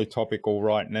especially topical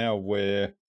right now,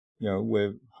 where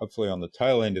we're hopefully on the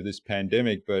tail end of this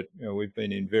pandemic, but we've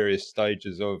been in various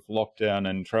stages of lockdown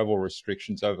and travel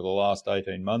restrictions over the last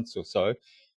 18 months or so,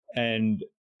 and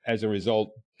as a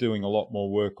result, doing a lot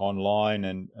more work online,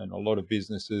 and a lot of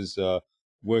businesses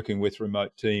working with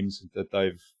remote teams that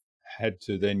they've had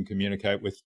to then communicate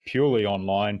with purely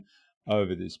online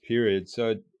over this period.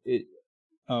 So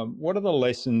what are the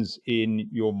lessons in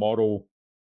your model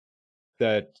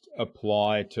that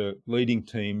apply to leading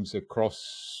teams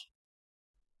across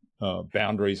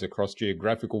boundaries, across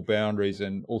geographical boundaries,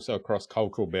 and also across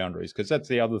cultural boundaries? Because that's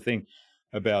the other thing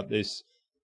about this.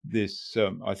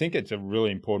 I think it's a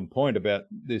really important point about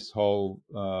this whole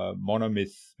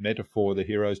monomyth metaphor, the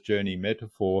hero's journey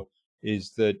metaphor,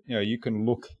 is that you can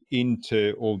look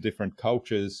into all different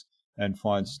cultures and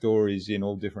find stories in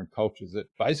all different cultures that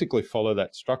basically follow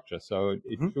that structure. So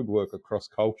it should work across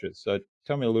cultures. So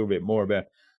tell me a little bit more about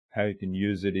how you can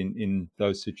use it in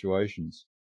those situations.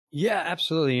 Yeah,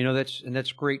 absolutely.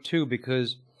 That's great too,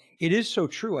 because it is so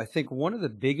true. I think one of the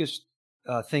biggest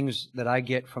things that I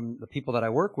get from the people that I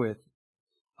work with,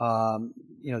 the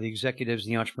executives,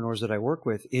 the entrepreneurs that I work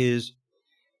with, is,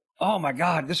 oh my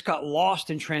God, this got lost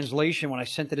in translation when I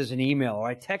sent it as an email, or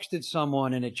I texted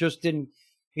someone and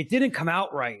it didn't come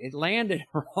out right. It landed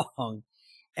wrong.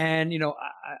 And,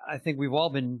 I think we've all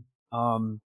been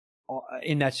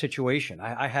in that situation.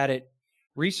 I had it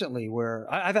recently where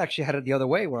I've actually had it the other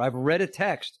way, where I've read a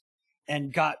text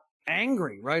and got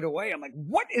angry right away. I'm like,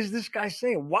 what is this guy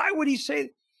saying? Why would he say,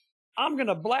 I'm going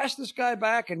to blast this guy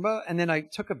back? And then I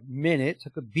took a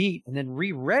beat, and then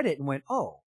reread it and went,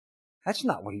 oh, that's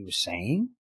not what he was saying.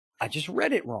 I just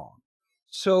read it wrong.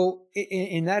 So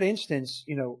in that instance,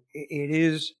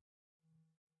 it's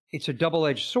a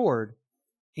double-edged sword.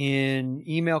 In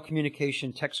email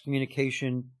communication, text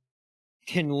communication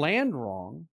can land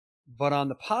wrong, but on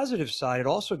the positive side, it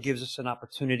also gives us an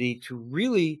opportunity to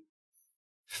really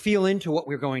feel into what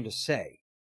we're going to say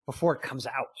before it comes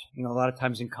out. A lot of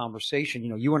times in conversation,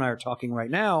 you and I are talking right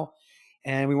now,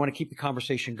 and we want to keep the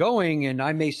conversation going, and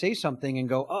I may say something and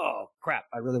go, oh, crap,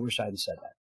 I really wish I hadn't said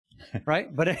that.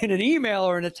 Right? But in an email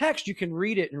or in a text, you can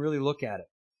read it and really look at it.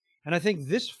 And I think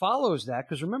this follows that,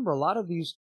 because remember, a lot of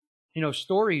these,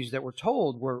 stories that were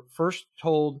told were first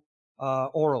told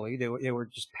orally. They were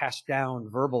just passed down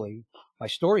verbally by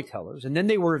storytellers, and then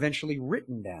they were eventually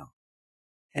written down.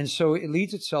 And so it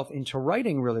leads itself into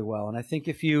writing really well. And I think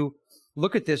if you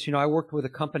look at this, I worked with a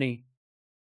company,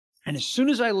 and as soon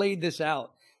as I laid this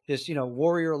out, this,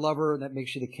 warrior lover that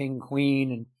makes you the king,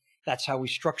 queen, and that's how we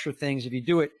structure things. If you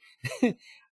do it,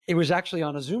 it was actually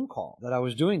on a Zoom call that I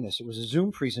was doing this. It was a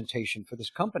Zoom presentation for this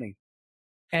company.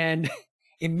 And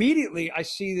immediately I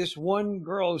see this one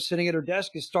girl who's sitting at her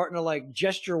desk is starting to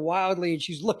gesture wildly, and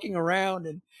she's looking around,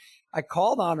 and I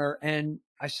called on her and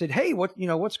I said, hey,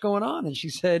 what's going on? And she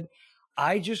said,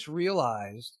 I just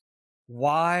realized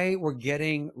why we're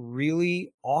getting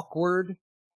really awkward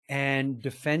and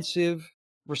defensive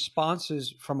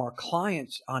responses from our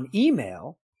clients on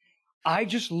email. I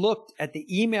just looked at the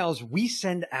emails we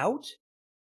send out,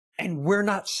 and we're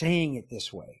not saying it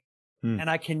this way.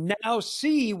 And I can now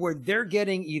see where they're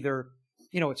getting either,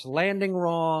 it's landing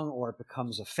wrong, or it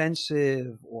becomes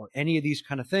offensive, or any of these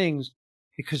kind of things,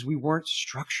 because we weren't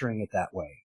structuring it that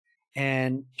way.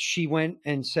 And she went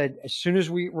and said, as soon as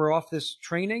we were off this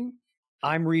training,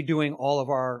 I'm redoing all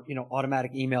of our,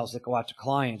 automatic emails that go out to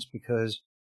clients, because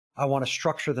I want to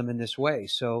structure them in this way.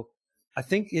 So I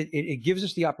think it gives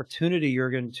us the opportunity,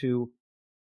 Jürgen, to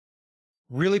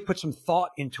really put some thought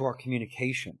into our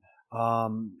communication,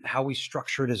 how we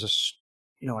structure it as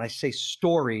when I say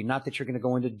story, not that you're going to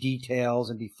go into details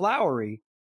and be flowery,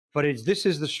 But this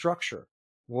is the structure: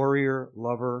 warrior,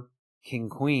 lover, king,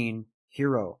 queen,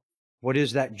 hero. What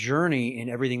is that journey in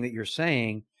everything that you're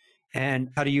saying? And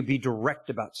how do you be direct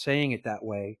about saying it that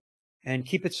way and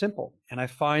keep it simple? And I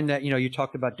find that, you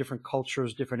talked about different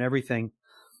cultures, different everything.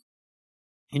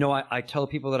 I tell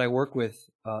people that I work with,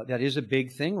 that is a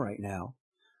big thing right now.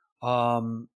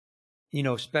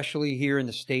 Especially here in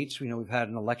the States, we've had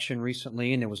an election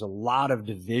recently and there was a lot of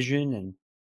division and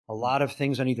a lot of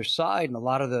things on either side. And a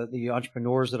lot of the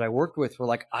entrepreneurs that I worked with were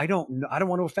like, I don't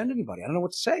want to offend anybody. I don't know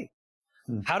what to say.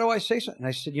 How do I say something? And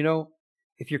I said,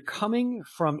 if you're coming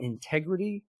from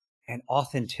integrity and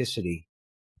authenticity,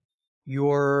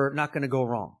 you're not going to go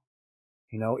wrong.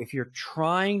 If you're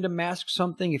trying to mask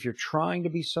something, if you're trying to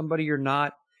be somebody you're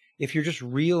not, if you're just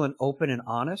real and open and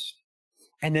honest,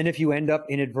 and then if you end up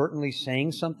inadvertently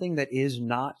saying something that is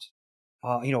not,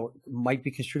 might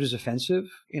be construed as offensive,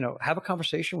 have a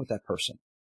conversation with that person.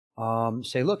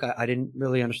 Say, look, I didn't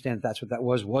really understand that's what that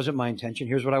was. Wasn't my intention.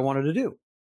 Here's what I wanted to do.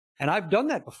 And I've done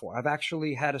that before. I've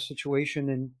actually had a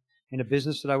situation in a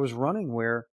business that I was running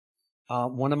where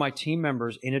one of my team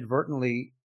members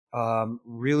inadvertently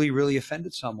really, really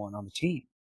offended someone on the team.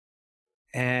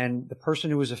 And the person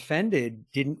who was offended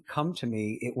didn't come to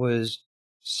me. It was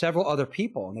several other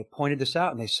people. And they pointed this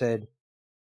out and they said,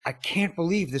 I can't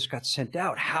believe this got sent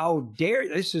out. How dare,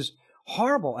 this is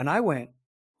horrible. And I went,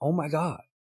 oh my God,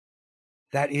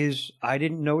 I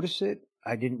didn't notice it.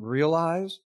 I didn't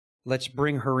realize. Let's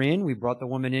bring her in. We brought the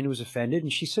woman in who was offended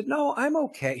and she said, no, I'm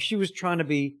okay. She was trying to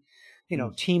be,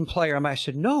 team player. I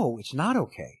said, no, it's not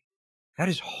okay. That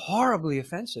is horribly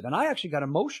offensive. And I actually got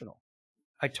emotional.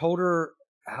 I told her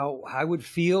how I would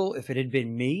feel if it had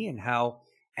been me and how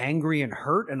angry and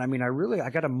hurt. And I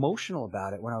got emotional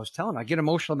about it when I was telling her. I get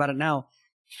emotional about it now,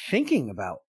 thinking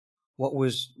about what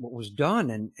was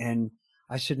done. And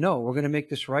I said, no, we're going to make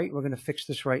this right. We're going to fix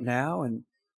this right now. And,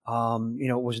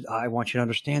 I want you to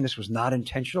understand this was not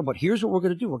intentional, but here's what we're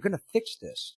going to do. We're going to fix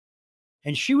this.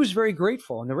 And she was very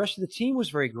grateful. And the rest of the team was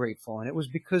very grateful. And it was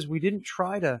because we didn't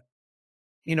try to,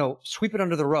 sweep it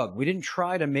under the rug. We didn't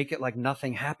try to make it like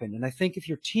nothing happened. And I think if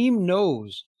your team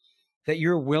knows that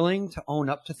you're willing to own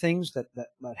up to things that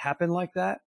happen like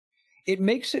that, it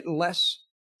makes it less,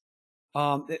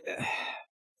 I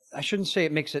shouldn't say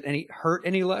it makes it hurt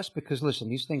any less, because listen,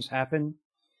 these things happen,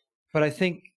 but I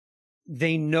think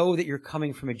they know that you're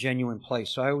coming from a genuine place.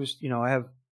 So I always,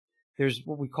 there's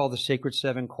what we call the sacred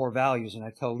 7 core values. And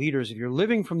I tell leaders, if you're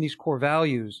living from these core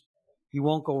values, you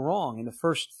won't go wrong. And the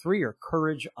first 3 are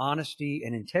courage, honesty,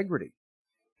 and integrity.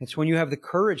 It's when you have the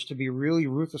courage to be really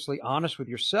ruthlessly honest with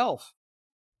yourself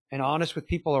and honest with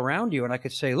people around you. And I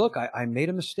could say, look, I made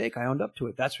a mistake. I owned up to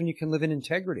it. That's when you can live in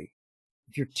integrity.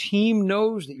 If your team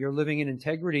knows that you're living in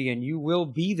integrity and you will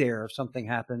be there if something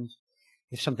happens,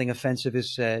 if something offensive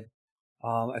is said,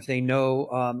 if they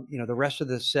know, the rest of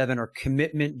the 7 are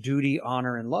commitment, duty,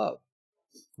 honor, and love.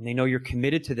 And they know you're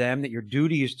committed to them, that your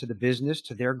duty is to the business,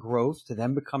 to their growth, to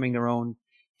them becoming their own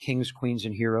kings, queens,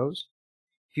 and heroes.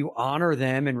 If you honor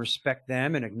them and respect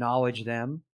them and acknowledge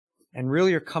them, and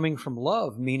really are coming from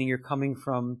love, meaning you're coming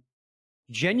from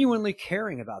genuinely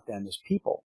caring about them as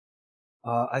people,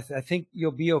 I think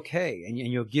you'll be okay, and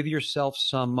you'll give yourself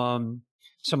some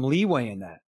leeway in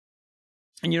that.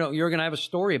 And Jürgen, I have a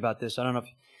story about this. I don't know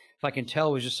if I can tell.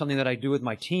 It was just something that I do with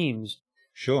my teams.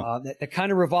 Sure. That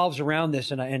kind of revolves around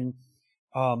this. And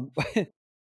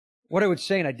what I would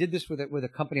say, and I did this with a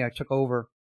company I took over,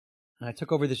 and I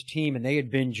took over this team, and they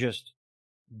had been just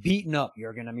beaten up,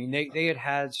 Jürgen. They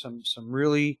had some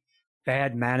really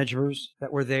bad managers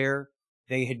that were there.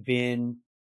 They had been,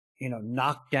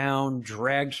 knocked down,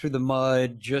 dragged through the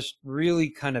mud, just really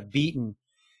kind of beaten.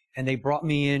 And they brought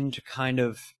me in to kind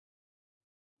of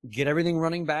get everything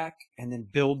running back and then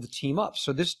build the team up.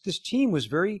 So this team was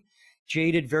very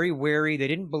jaded, very wary. They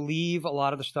didn't believe a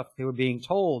lot of the stuff they were being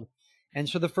told. And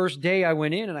so the first day I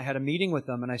went in and I had a meeting with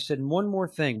them, and I said, one more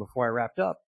thing before I wrapped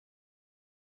up.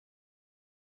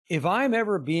 If I'm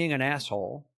ever being an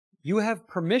asshole, you have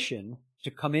permission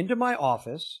to come into my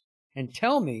office and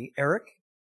tell me, Eric,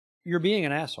 you're being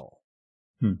an asshole.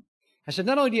 I said,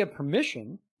 not only do you have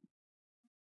permission,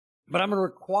 but I'm going to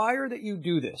require that you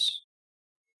do this.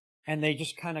 And they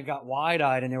just kind of got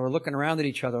wide-eyed, and they were looking around at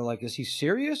each other like, is he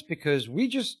serious? Because we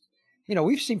just,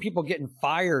 we've seen people getting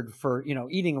fired for,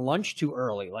 eating lunch too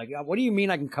early. Like, what do you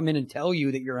mean I can come in and tell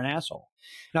you that you're an asshole?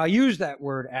 Now, I use that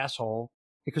word asshole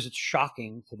because it's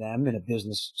shocking to them in a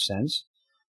business sense.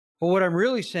 But what I'm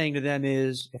really saying to them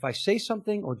is, if I say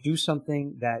something or do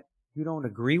something that you don't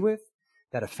agree with,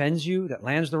 that offends you, that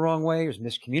lands the wrong way, is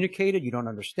miscommunicated, you don't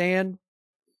understand,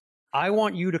 I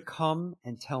want you to come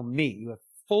and tell me. You have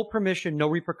full permission, no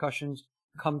repercussions.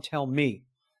 Come tell me.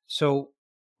 So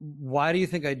why do you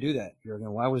think I do that, Jürgen?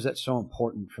 Why was that so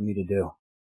important for me to do?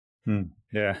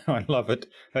 Yeah, I love it.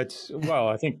 Well,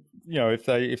 I think,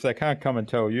 if they can't come and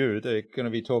tell you, they're going to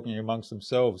be talking amongst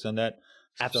themselves, and that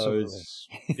Absolutely. sows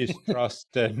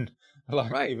distrust. And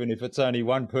Right. even if it's only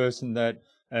one person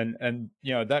and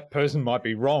that person might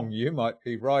be wrong, you might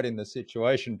be right in the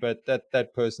situation, but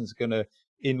that person's going to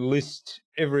enlist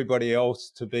everybody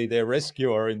else to be their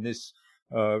rescuer in this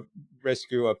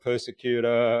rescuer,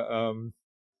 persecutor.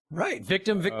 Right.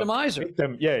 Victim, victimizer.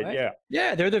 Victim, yeah, right? yeah.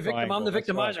 Yeah, they're the victim. I'm the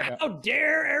Triangle, that's victimizer. right, yeah. How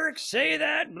dare Eric say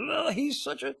that? He's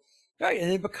such a right,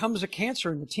 and it becomes a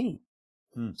cancer in the team.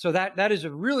 So that is a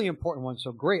really important one.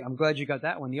 So great. I'm glad you got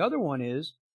that one. The other one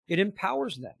is it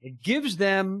empowers them. It gives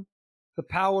them the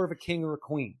power of a king or a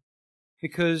queen,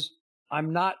 because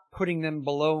I'm not putting them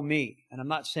below me, and I'm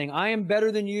not saying I am better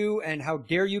than you and how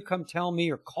dare you come tell me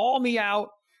or call me out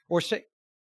or say.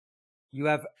 You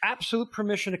have absolute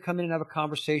permission to come in and have a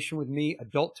conversation with me,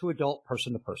 adult to adult,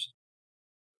 person to person.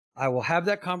 I will have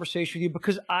that conversation with you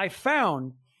because I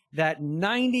found that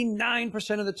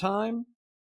 99% of the time,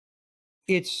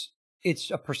 it's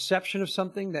a perception of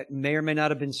something that may or may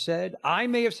not have been said. I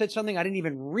may have said something I didn't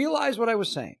even realize what I was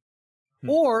saying,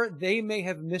 or they may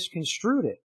have misconstrued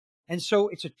it. And so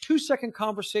it's a 2-second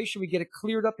conversation. We get it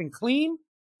cleared up and clean.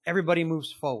 Everybody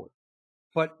moves forward.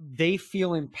 But they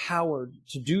feel empowered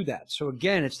to do that. So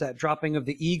again, it's that dropping of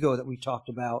the ego that we talked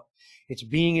about. It's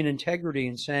being in integrity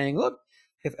and saying, look,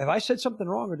 if I said something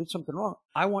wrong or did something wrong,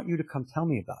 I want you to come tell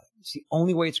me about it. It's the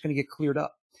only way it's going to get cleared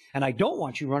up. And I don't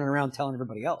want you running around telling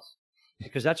everybody else,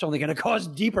 because that's only going to cause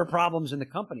deeper problems in the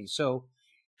company. So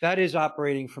that is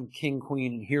operating from king,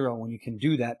 queen, and hero, when you can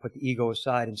do that, put the ego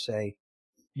aside and say,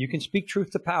 you can speak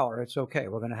truth to power. It's okay.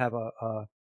 We're going to have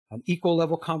an equal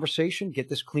level conversation, get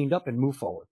this cleaned up, and move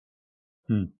forward.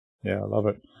 Yeah, I love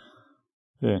it.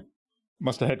 Yeah.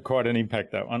 Must have had quite an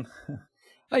impact, that one.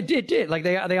 I did. Like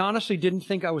they honestly didn't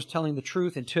think I was telling the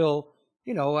truth until,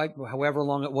 however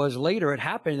long it was later, it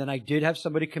happened. And I did have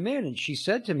somebody come in and she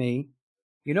said to me,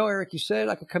 Eric, you said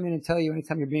I could come in and tell you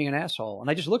anytime you're being an asshole. And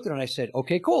I just looked at her and I said,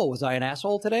 okay, cool. Was I an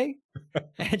asshole today?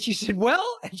 And she said,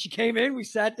 well, and she came in, we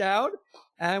sat down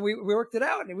and we worked it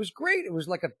out, and it was great. It was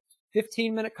like a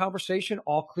 15-minute conversation,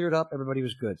 all cleared up. Everybody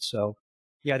was good. So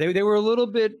yeah, they were a little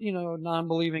bit,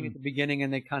 non-believing at the beginning,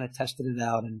 and they kind of tested it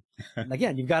out. And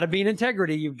again, you've got to be in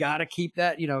integrity. You've got to keep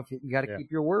that, you got to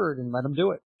keep your word and let them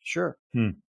do it. Sure.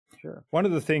 Sure. One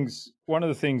of the things,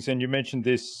 and you mentioned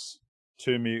this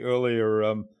to me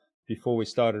earlier, before we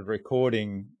started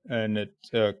recording, and it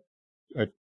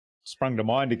sprung to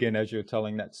mind again as you're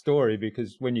telling that story,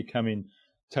 because when you come in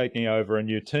taking over a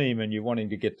new team and you're wanting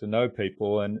to get to know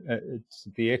people, and it's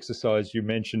the exercise you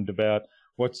mentioned about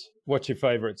what's your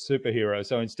favorite superhero.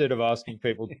 So instead of asking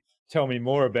people, tell me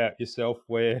more about yourself,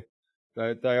 where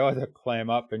they either clam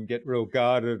up and get real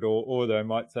guarded, or they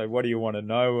might say, what do you want to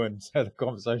know? And so the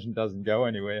conversation doesn't go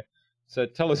anywhere. So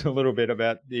tell us a little bit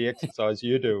about the exercise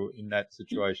you do in that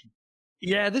situation.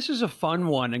 Yeah, this is a fun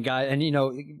one. And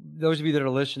those of you that are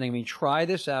listening, try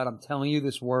this out. I'm telling you,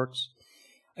 this works.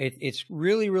 It's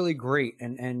really, really great.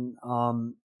 And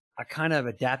I kind of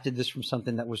adapted this from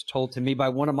something that was told to me by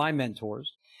one of my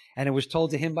mentors, and it was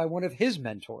told to him by one of his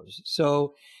mentors.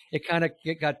 So it kind of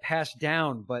got passed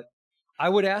down. But I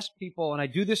would ask people, and I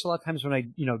do this a lot of times when I,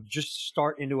 just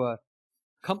start into a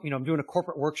company, I'm doing a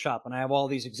corporate workshop and I have all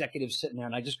these executives sitting there,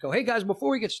 and I just go, hey guys,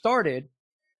 before we get started,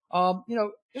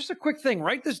 just a quick thing,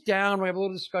 write this down. We have a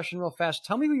little discussion real fast.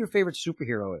 Tell me who your favorite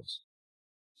superhero is.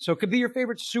 So it could be your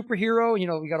favorite superhero.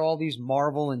 We got all these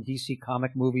Marvel and DC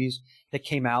comic movies that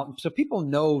came out. So people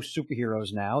know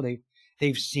superheroes now.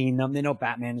 They've seen them. They know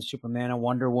Batman and Superman and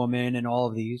Wonder Woman and all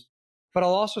of these. But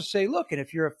I'll also say, look, and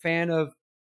if you're a fan of,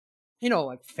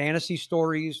 like fantasy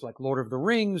stories like Lord of the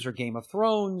Rings or Game of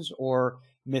Thrones or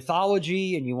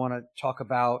mythology, and you want to talk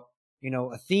about,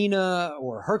 Athena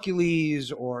or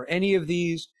Hercules or any of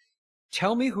these,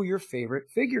 tell me who your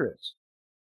favorite figure is.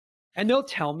 And they'll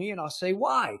tell me, and I'll say,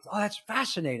 why? Oh, that's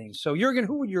fascinating. So, Jürgen,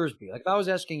 who would yours be? Like if I was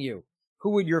asking you,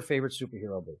 who would your favorite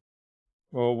superhero be?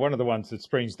 Well, one of the ones that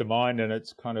springs to mind, and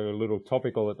it's kind of a little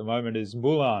topical at the moment, is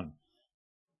Mulan.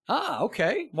 Ah,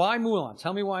 okay. Why Mulan?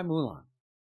 Tell me why Mulan.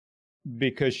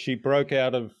 Because she broke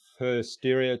out of her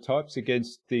stereotypes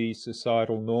against the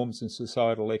societal norms and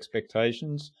societal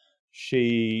expectations.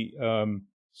 She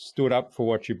stood up for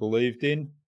what she believed in.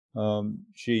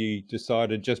 She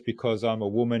decided, just because I'm a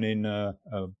woman in a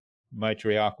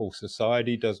matriarchal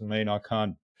society doesn't mean I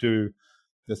can't do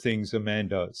the things a man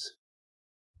does.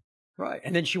 Right.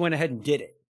 And then she went ahead and did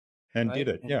it. And right? did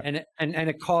it, yeah. And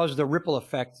it caused the ripple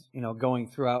effect, going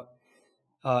throughout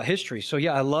history. So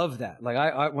yeah, I love that. Like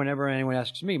I whenever anyone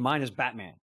asks me, mine is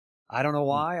Batman. I don't know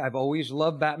why. I've always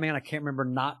loved Batman. I can't remember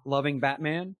not loving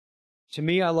Batman. To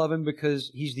me, I love him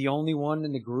because he's the only one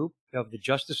in the group of the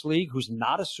Justice League who's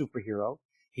not a superhero.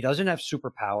 He doesn't have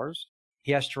superpowers.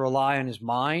 He has to rely on his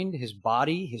mind, his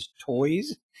body, his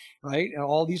toys, right? And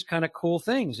all these kind of cool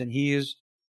things. And he is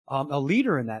a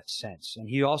leader in that sense. And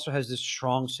he also has this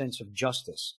strong sense of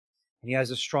justice. And he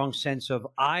has a strong sense of,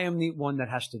 I am the one that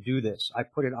has to do this. I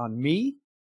put it on me.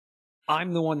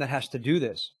 I'm the one that has to do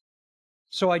this.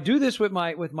 So I do this with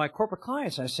my corporate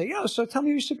clients. I say, so tell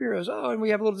me your superheroes. Oh, and we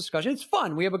have a little discussion. It's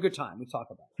fun. We have a good time. We talk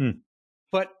about it.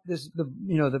 But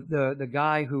the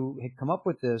guy who had come up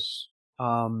with this,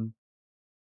 and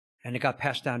it got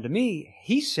passed down to me,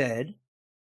 he said,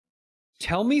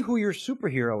 tell me who your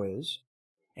superhero is,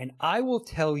 and I will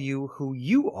tell you who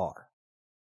you are.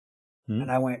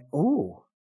 And I went, ooh,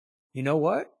 you know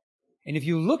what? And if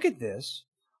you look at this,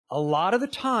 a lot of the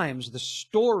times the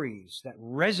stories that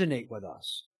resonate with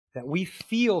us, that we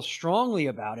feel strongly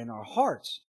about in our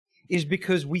hearts, is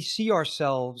because we see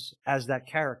ourselves as that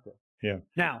character. Yeah.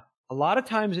 Now, a lot of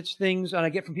times it's things, and I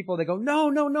get from people, they go,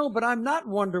 no, but I'm not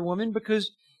Wonder Woman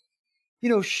because,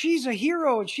 she's a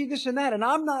hero and she this and that, and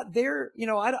I'm not there.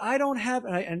 I don't have,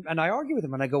 and I argue with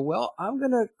them, and I go, well, I'm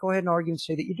going to go ahead and argue and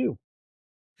say that you do.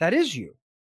 That is you.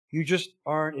 You just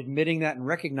aren't admitting that and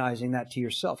recognizing that to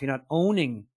yourself. You're not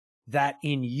owning that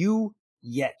in you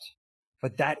yet,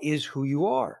 but that is who you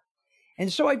are.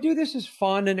 And so I do this as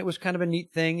fun, and it was kind of a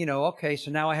neat thing, okay,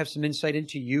 so now I have some insight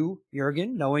into you,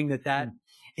 Jürgen, knowing that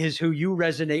is who you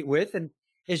resonate with. And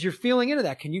as you're feeling into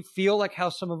that, can you feel like how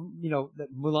some of,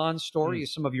 that Mulan's story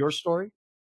is some of your story?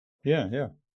 Yeah.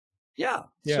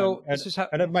 So this is how,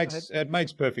 and it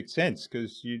makes perfect sense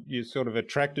because you're sort of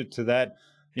attracted to that.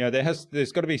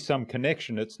 There's got to be some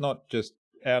connection. It's not just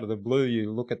out of the blue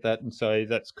you look at that and say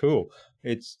that's cool.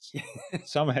 It's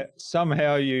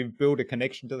somehow you build a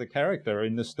connection to the character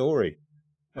in the story.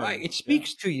 Right. It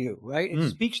speaks to you, right? It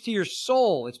speaks to your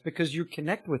soul. It's because you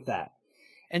connect with that.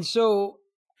 And so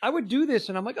I would do this,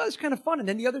 and I'm like, oh, it's kind of fun. And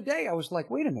then the other day I was like,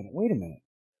 wait a minute.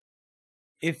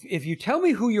 If you tell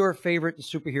me who your favorite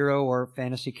superhero or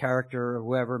fantasy character or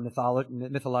whoever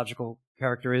mythological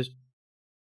character is,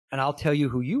 and I'll tell you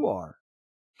who you are,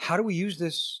 how do we use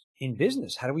this in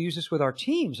business? How do we use this with our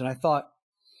teams? And I thought,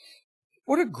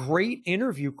 what a great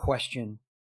interview question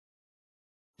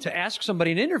to ask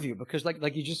somebody in an interview, because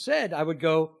like you just said, I would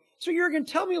go, so Jürgen,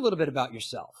 tell me a little bit about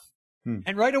yourself.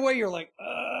 And right away you're like,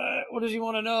 what does he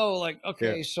want to know? Like,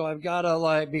 okay, so I've got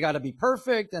to be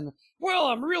perfect. And well,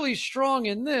 I'm really strong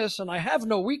in this and I have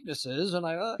no weaknesses. And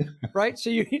right. So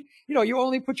you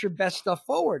only put your best stuff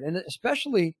forward. And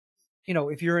especially,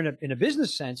 if you're in a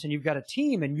business sense and you've got a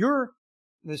team and you're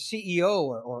the CEO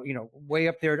or way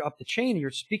up there up the chain, and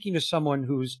you're speaking to someone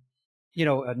who's,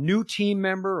 a new team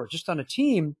member or just on a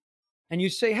team, and you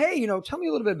say, hey, tell me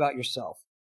a little bit about yourself.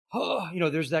 Oh,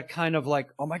 there's that kind of like,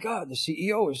 oh my God, the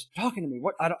CEO is talking to me.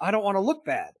 What? I don't want to look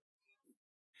bad.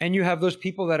 And you have those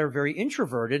people that are very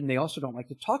introverted and they also don't like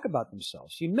to talk about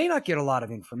themselves. So you may not get a lot of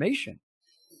information,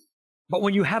 but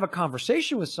when you have a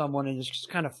conversation with someone and it's just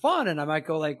kind of fun, and I might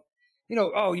go like,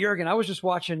 oh, Jürgen, I was just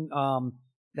watching,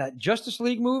 that Justice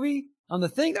League movie on the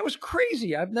thing. That was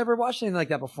crazy. I've never watched anything like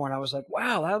that before. And I was like,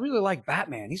 wow, I really like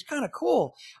Batman. He's kind of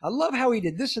cool. I love how he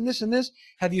did this and this and this.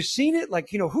 Have you seen it? Like,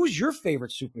 who's your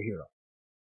favorite superhero?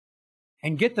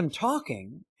 And get them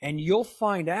talking, and you'll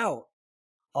find out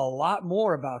a lot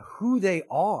more about who they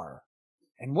are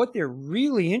and what they're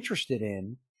really interested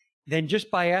in than just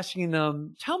by asking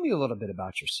them, tell me a little bit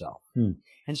about yourself.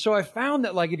 And so I found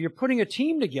that, like, if you're putting a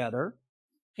team together,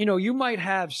 you might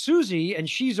have Susie and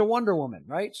she's a Wonder Woman,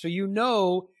 right? So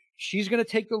she's going to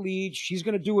take the lead. She's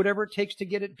going to do whatever it takes to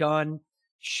get it done.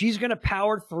 She's going to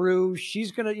power through.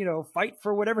 She's going to, fight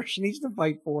for whatever she needs to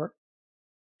fight for.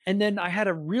 And then I had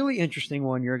a really interesting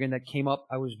one, Jürgen, that came up.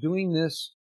 I was doing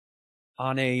this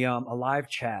on a live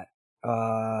chat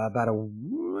about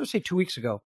let's say 2 weeks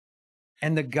ago.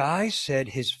 And the guy said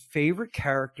his favorite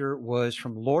character was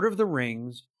from Lord of the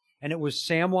Rings, and it was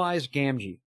Samwise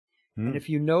Gamgee. And if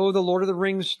you know the Lord of the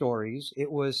Rings stories,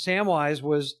 it was Samwise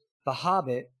was the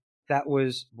hobbit that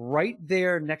was right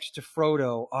there next to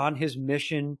Frodo on his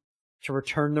mission to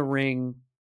return the ring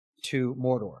to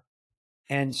Mordor.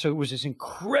 And so it was this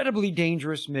incredibly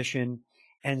dangerous mission.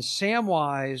 And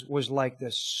Samwise was like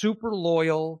this super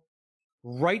loyal,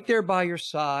 right there by your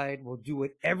side, will do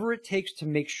whatever it takes to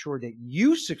make sure that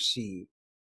you succeed.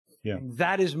 Yeah. And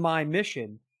that is my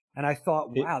mission. And I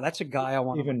thought, wow, that's a guy I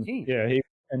want on my team. Yeah, he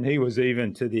And he was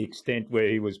even to the extent where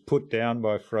he was put down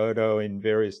by Frodo in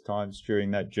various times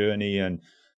during that journey, and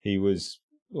he was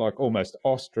like almost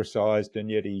ostracized, and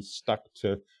yet he stuck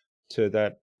to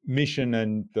that mission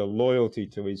and the loyalty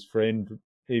to his friend,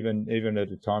 even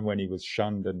at a time when he was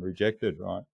shunned and rejected,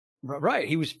 right? Right.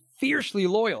 He was fiercely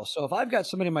loyal. So if I've got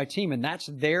somebody on my team and that's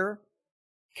their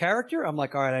character, I'm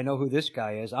like, all right, I know who this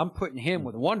guy is. I'm putting him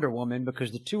with Wonder Woman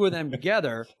because the two of them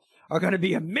together are going to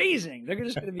be amazing. They're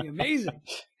just going to be amazing.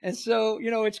 And so,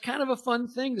 it's kind of a fun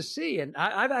thing to see. And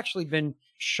I've actually been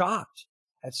shocked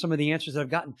at some of the answers that I've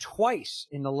gotten twice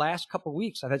in the last couple of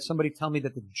weeks. I've had somebody tell me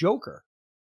that the Joker,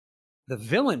 the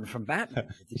villain from Batman,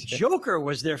 the Joker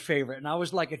was their favorite. And I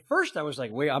was like, at first I was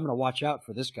like, wait, I'm going to watch out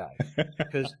for this guy.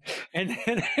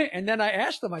 And then I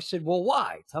asked them, I said, well,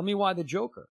 why? Tell me why the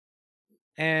Joker.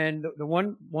 And the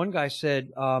one guy said,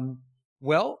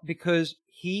 well, because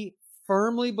he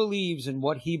firmly believes in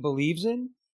what he believes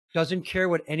in, doesn't care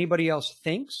what anybody else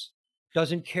thinks,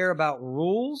 doesn't care about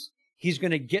rules. He's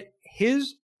going to get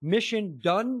his mission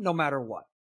done no matter what.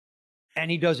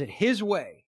 And he does it his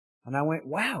way. And I went,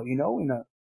 wow,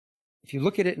 if you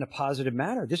look at it in a positive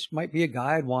manner, this might be a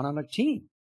guy I'd want on a team,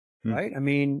 right? I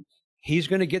mean, he's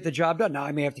going to get the job done. Now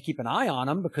I may have to keep an eye on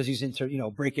him because he's into,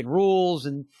 breaking rules.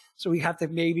 And so we have to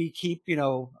maybe keep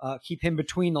him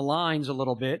between the lines a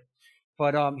little bit.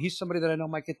 But he's somebody that I know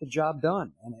might get the job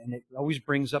done. And it always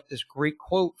brings up this great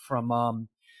quote from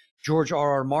George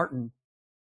R.R. Martin,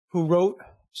 who wrote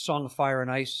Song of Fire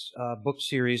and Ice book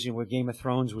series, where Game of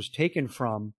Thrones was taken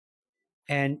from.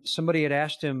 And somebody had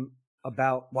asked him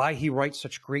about why he writes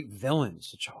such great villains,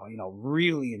 such,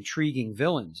 really intriguing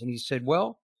villains. And he said,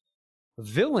 well, the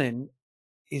villain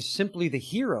is simply the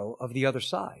hero of the other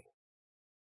side.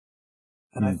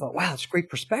 And I thought, wow, that's great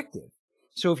perspective.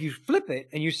 So if you flip it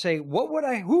and you say,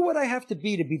 who would I have to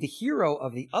be the hero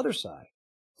of the other side?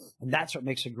 And that's what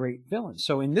makes a great villain.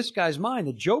 So in this guy's mind,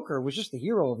 the Joker was just the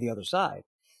hero of the other side.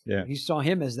 Yeah. He saw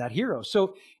him as that hero.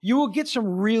 So you will get some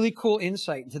really cool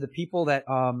insight into the people that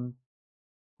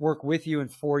work with you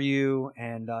and for you.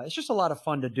 And it's just a lot of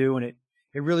fun to do. And it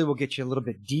really will get you a little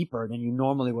bit deeper than you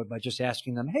normally would by just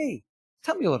asking them, hey,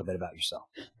 tell me a little bit about yourself.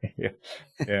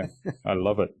 Yeah. I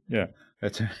love it. Yeah.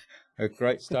 That's a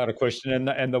great starter question.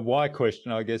 And the why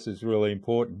question, I guess, is really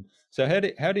important. So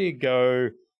how do you go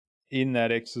in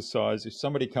that exercise if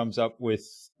somebody comes up with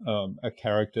a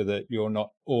character that you're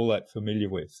not all that familiar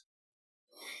with?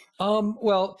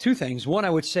 Well, two things. One, I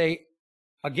would say,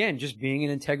 again, just being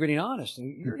in integrity and honest.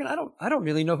 I don't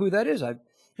really know who that is. I've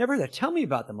never heard that. Tell me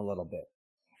about them a little bit.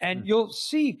 And you'll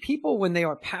see people when they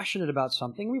are passionate about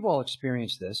something. We've all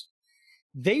experienced this.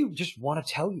 They just want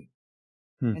to tell you.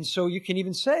 And so you can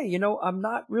even say, I'm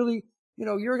not really,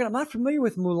 Jürgen, I'm not familiar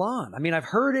with Mulan. I mean, I've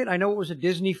heard it. I know it was a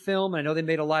Disney film. And I know they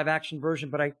made a live action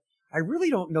version, but I really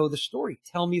don't know the story.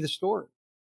 Tell me the story.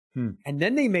 And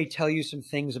then they may tell you some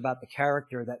things about the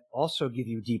character that also give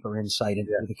you deeper insight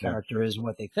into who the character is and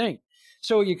what they think.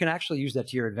 So you can actually use that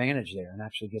to your advantage there and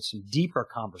actually get some deeper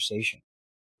conversation.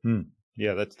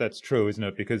 Yeah, that's true, isn't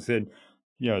it? Because then,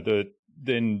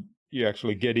 then you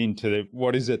actually get into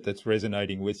what is it that's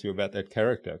resonating with you about that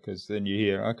character? Because then you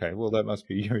hear, okay, well, that must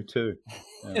be you too.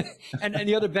 Yeah. and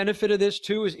the other benefit of this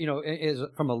too is, is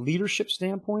from a leadership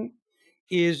standpoint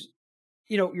is,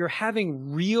 you're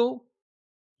having real,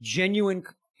 genuine,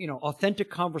 authentic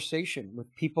conversation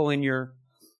with people in your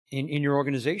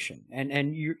organization.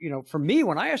 And for me,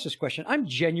 when I ask this question, I'm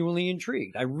genuinely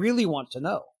intrigued. I really want to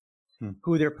know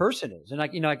who their person is. And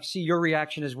I see your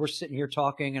reaction as we're sitting here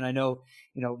talking, and I know,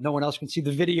 no one else can see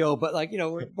the video, but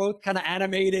we're both kind of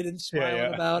animated and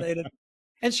smiling about it.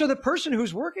 And so the person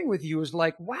who's working with you is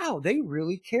like, wow, they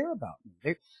really care about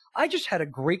me. I just had a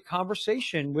great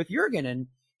conversation with Jürgen, and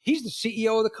he's the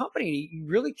CEO of the company. He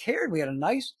really cared. We had a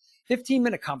nice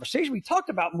 15-minute conversation. We talked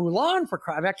about Mulan for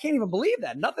crying. I can't even believe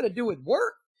that. Nothing to do with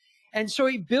work. And so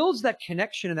he builds that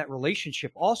connection and that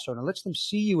relationship also, and it lets them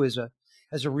see you as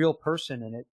a real person.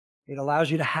 And it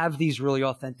allows you to have these really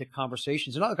authentic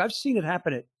conversations. And look, I've seen it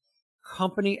happen at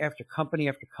company after company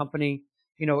after company.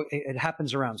 It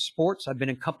happens around sports. I've been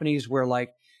in companies where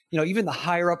even the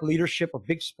higher up leadership are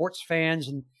big sports fans,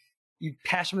 and you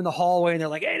pass them in the hallway and they're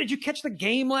like, hey, did you catch the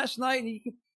game last night? And you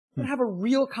can have a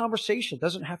real conversation. It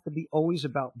doesn't have to be always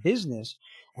about business.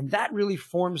 And that really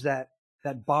forms that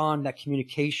bond, that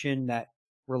communication, that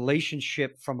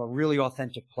relationship from a really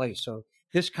authentic place. So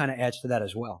this kind of adds to that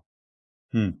as well.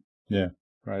 Yeah,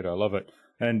 great. I love it.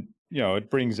 And, it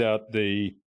brings out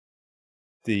the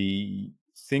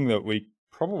thing that we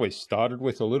probably started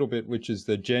with a little bit, which is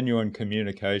the genuine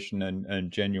communication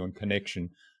and genuine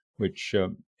connection, which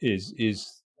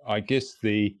is, I guess,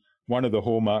 one of the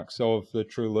hallmarks of the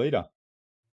true leader.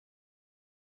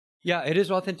 Yeah, it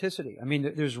is authenticity. I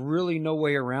mean, there's really no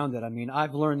way around it. I mean,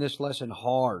 I've learned this lesson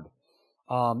hard.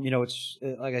 It's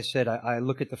like I said, I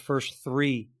look at the first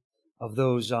three of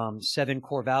those 7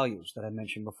 core values that I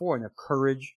mentioned before, and they're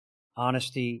courage,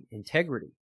 honesty,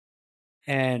 integrity.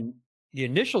 And the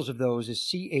initials of those is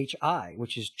CHI,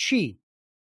 which is chi.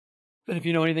 And if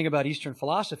you know anything about Eastern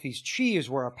philosophies, chi is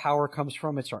where our power comes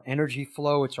from. It's our energy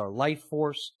flow. It's our life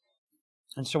force.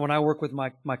 And so when I work with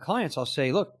my clients, I'll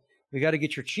say, look, we got to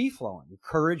get your chi flowing, your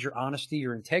courage, your honesty,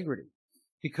 your integrity.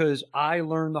 Because I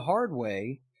learned the hard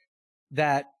way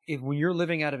that when you're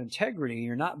living out of integrity,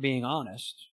 you're not being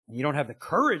honest, and you don't have the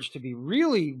courage to be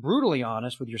really brutally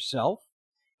honest with yourself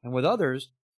and with others,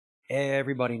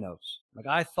 everybody knows. Like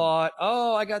I thought,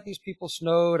 oh, I got these people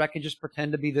snowed. I can just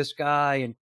pretend to be this guy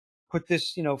and put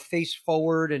this, face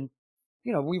forward. And,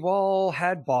 we've all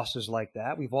had bosses like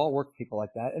that. We've all worked with people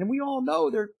like that. And we all know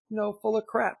they're, full of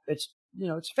crap. It's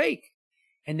fake.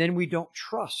 And then we don't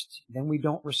trust. Then we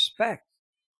don't respect.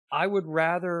 I would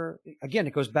rather, again,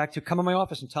 it goes back to come in my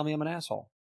office and tell me I'm an asshole,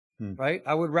 right?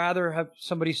 I would rather have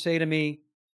somebody say to me,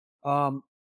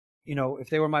 if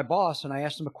they were my boss and I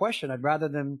asked them a question, I'd rather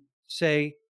them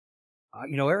say,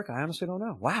 Eric, I honestly don't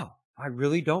know. Wow. I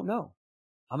really don't know.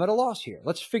 I'm at a loss here.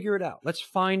 Let's figure it out. Let's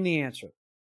find the answer.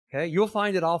 Okay. You'll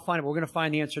find it. I'll find it. We're going to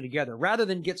find the answer together rather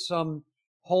than get some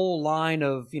whole line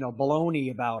of,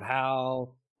 baloney about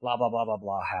how blah, blah, blah, blah,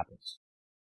 blah happens.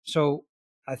 So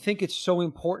I think it's so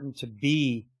important to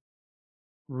be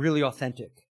really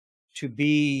authentic, to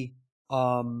be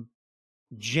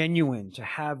genuine, to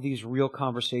have these real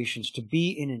conversations, to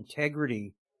be in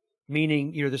integrity,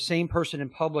 meaning you're the same person in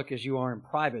public as you are in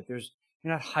private. You're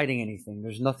not hiding anything.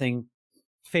 There's nothing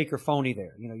fake or phony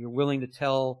there. You're willing to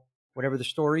tell whatever the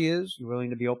story is. You're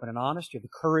willing to be open and honest. You have the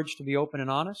courage to be open and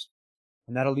honest,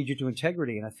 and that'll lead you to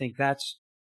integrity. And I think that's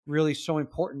really so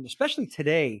important, especially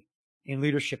today in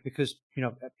leadership, because,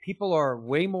 people are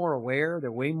way more aware.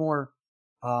 They're way more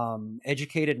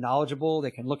educated, knowledgeable.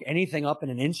 They can look anything up in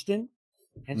an instant.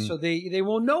 And so they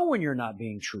will know when you're not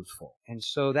being truthful. And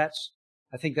so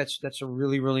I think that's a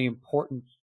really, really important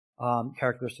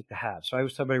characteristic to have. So I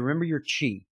always tell everybody, remember your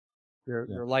chi,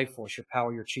 your life force, your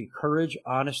power, your chi, courage,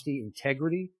 honesty,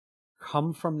 integrity.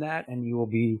 Come from that, and you'll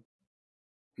be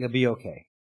okay.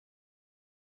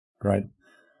 Great.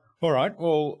 All right.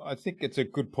 Well, I think it's a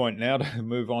good point now to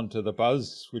move on to the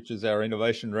buzz, which is our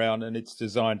innovation round, and it's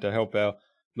designed to help our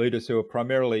leaders who are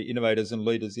primarily innovators and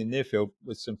leaders in their field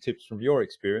with some tips from your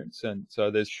experience. And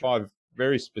so there's 5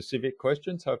 very specific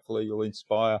questions. Hopefully you'll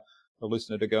inspire the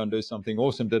listener to go and do something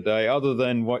awesome today, other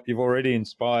than what you've already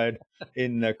inspired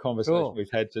in the conversation we've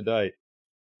had today.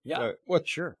 Yeah, so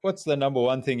what's the number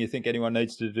one thing you think anyone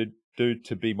needs to do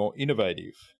to be more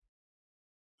innovative?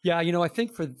 Yeah, I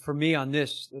think for me on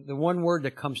this, the one word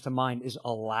that comes to mind is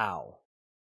allow,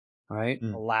 right?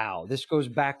 Allow. This goes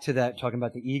back to that, talking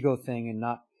about the ego thing and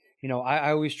not, I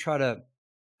always try to,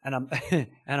 and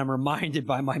I'm reminded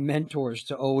by my mentors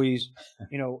to always,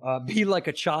 be like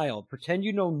a child, pretend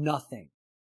you know nothing,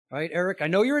 right? Eric, I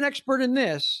know you're an expert in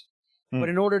this, but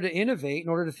in order to innovate, in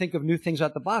order to think of new things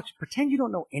out the box, pretend you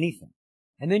don't know anything,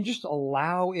 and then just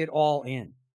allow it all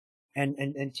in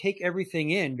and take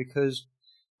everything in, because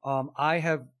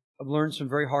I've learned some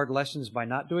very hard lessons by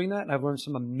not doing that. And I've learned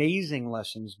some amazing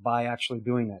lessons by actually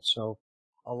doing that. So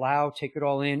take it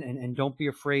all in, and don't be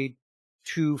afraid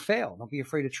to fail. Don't be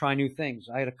afraid to try new things.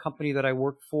 I had a company that I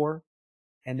worked for,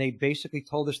 and they basically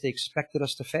told us they expected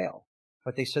us to fail,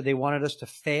 but they said they wanted us to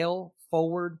fail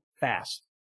forward fast.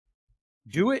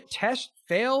 Do it, test,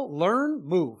 fail, learn,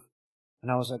 move.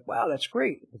 And I was like, wow, that's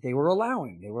great. But they were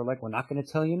allowing. They were like, we're not going to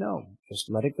tell you no. Just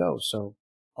let it go. So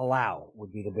allow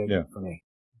would be the big one for me.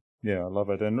 Yeah, I love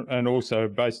it. And also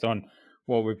based on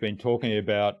what we've been talking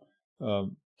about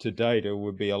to date, it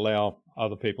would be allow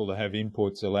other people to have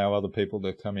inputs, allow other people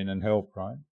to come in and help,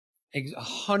 right?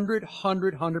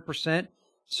 100%.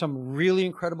 Some really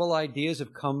incredible ideas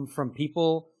have come from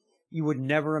people you would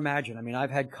never imagine. I mean,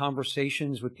 I've had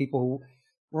conversations with people who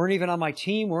weren't even on my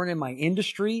team, weren't in my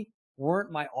industry,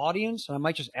 weren't my audience, and I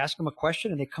might just ask them a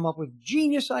question and they come up with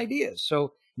genius ideas.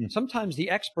 So sometimes the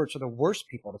experts are the worst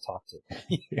people to talk to.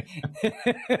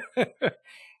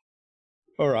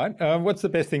 All right. What's the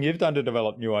best thing you've done to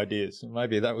develop new ideas?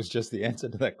 Maybe that was just the answer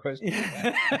to that question.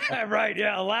 Right.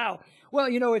 Yeah. Allow. Well,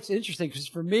 it's interesting because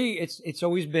for me, it's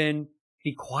always been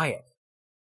be quiet.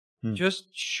 Just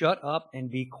shut up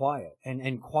and be quiet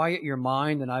and quiet your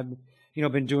mind. And I've,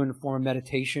 been doing a form of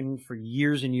meditation for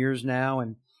years and years now.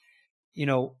 And,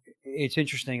 it's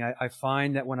interesting. I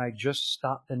find that when I just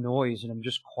stop the noise and I'm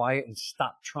just quiet and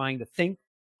stop trying to think,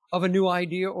 of a new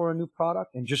idea or a new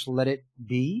product and just let it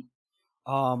be.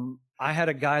 I had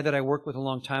a guy that I worked with a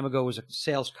long time ago, was a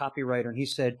sales copywriter, and he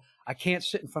said, I can't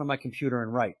sit in front of my computer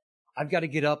and write. I've got to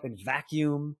get up and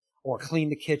vacuum or clean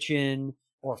the kitchen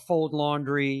or fold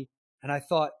laundry. And I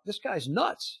thought, this guy's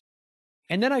nuts.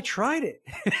 And then I tried it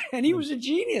and he was a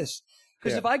genius.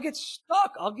 Because if I get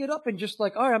stuck, I'll get up and just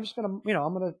like, all right, I'm just going to,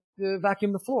 I'm going to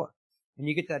vacuum the floor. And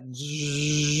you get that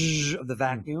zzz of the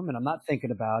vacuum, and I'm not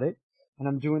thinking about it, and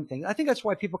I'm doing things. I think that's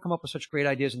why people come up with such great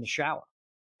ideas in the shower.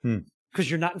 Because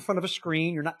you're not in front of a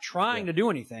screen. You're not trying to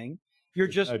do anything. You're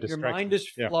just, your mind is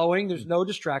flowing. There's no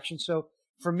distraction. So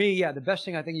for me, the best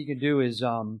thing I think you can do is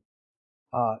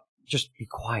just be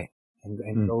quiet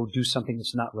and go do something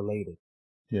that's not related.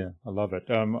 Yeah, I love it.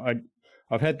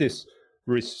 I've had this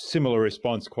similar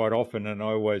response quite often, and I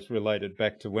always relate it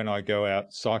back to when I go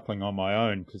out cycling on my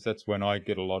own, because that's when I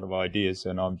get a lot of ideas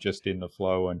and I'm just in the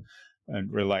flow and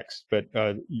relaxed. But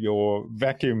your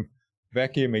vacuum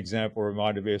example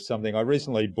reminded me of something. I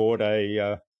recently bought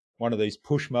one of these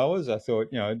push mowers. I thought,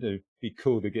 it'd be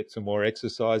cool to get some more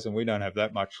exercise, and we don't have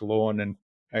that much lawn. And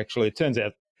actually, it turns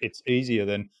out it's easier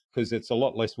because it's a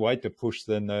lot less weight to push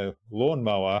than the lawn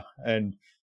mower, and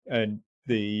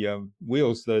the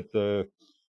wheels, that the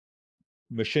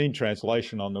machine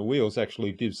translation on the wheels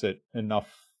actually gives it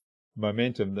enough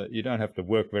momentum that you don't have to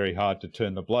work very hard to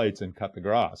turn the blades and cut the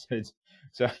grass.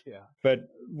 But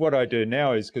what I do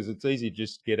now is, because it's easy,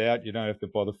 just get out. You don't have to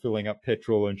bother filling up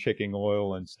petrol and checking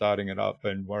oil and starting it up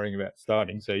and worrying about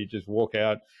starting. So you just walk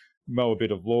out, mow a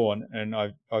bit of lawn. And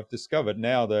I've discovered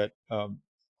now that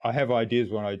I have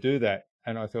ideas when I do that.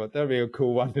 And I thought that'd be a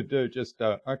cool one to do. Just,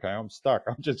 okay, I'm stuck.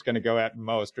 I'm just going to go out and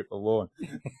mow a strip of lawn.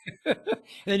 And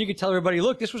then you can tell everybody,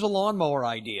 look, this was a lawnmower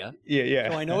idea.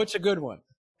 Yeah. So I know it's a good one.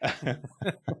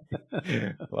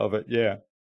 Love it. Yeah.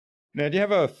 Now, do you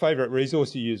have a favorite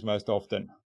resource you use most often?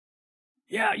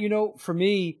 Yeah. For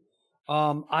me,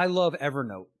 I love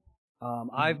Evernote.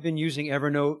 I've been using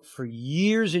Evernote for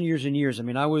years and years and years. I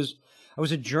mean, I was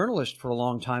a journalist for a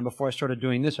long time before I started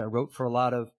doing this. I wrote for a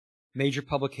lot of major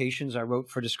publications. I wrote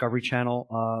for Discovery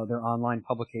Channel, their online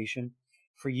publication,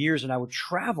 for years, and I would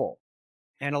travel.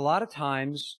 And a lot of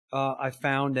times I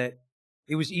found that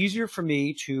it was easier for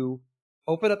me to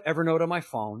open up Evernote on my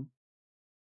phone,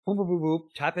 boom, boom, boom, boom,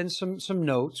 tap in some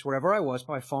notes wherever I was,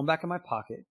 put my phone back in my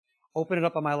pocket, open it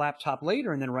up on my laptop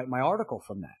later, and then write my article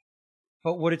from that.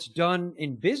 But what it's done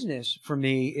in business for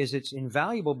me is it's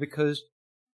invaluable, because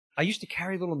I used to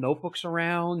carry little notebooks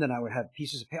around, and I would have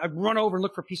pieces of paper. I'd run over and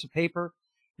look for a piece of paper.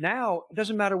 Now, it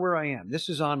doesn't matter where I am. This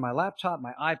is on my laptop,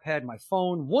 my iPad, my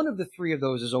phone. One of the three of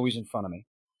those is always in front of me.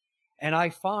 And I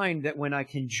find that when I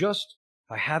can if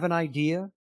I have an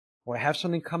idea or I have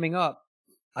something coming up,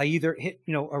 I either hit,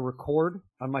 a record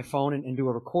on my phone and do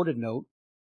a recorded note,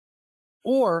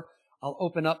 or I'll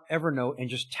open up Evernote and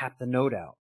just tap the note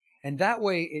out. And that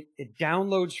way it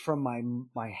downloads from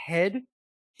my head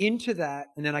into that,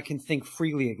 and then I can think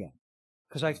freely again.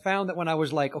 Because I found that when I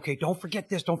was like, okay, don't forget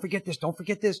this, don't forget this, don't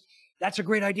forget this. That's a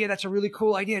great idea. That's a really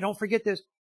cool idea. Don't forget this.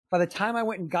 By the time I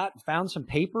went and found some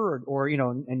paper or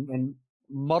and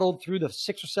muddled through the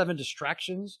 6 or 7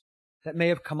 distractions that may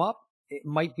have come up, it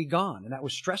might be gone. And that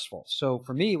was stressful. So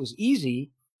for me, it was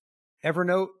easy.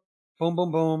 Evernote, boom,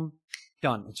 boom, boom,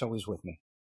 done. It's always with me.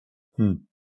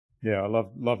 Yeah, I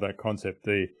love that concept.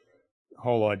 The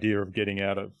whole idea of getting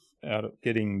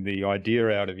getting the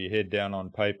idea out of your head down on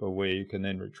paper, where you can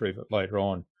then retrieve it later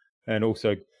on. And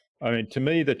also, I mean, to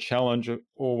me, the challenge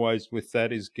always with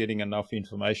that is getting enough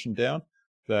information down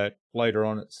that later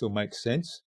on it still makes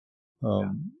sense.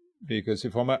 Because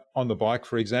if I'm on the bike,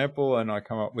 for example, and I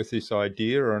come up with this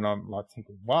idea and I'm like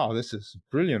thinking, wow, this is a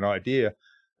brilliant idea.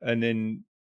 And then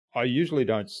I usually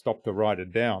don't stop to write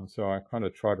it down. So I kind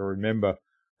of try to remember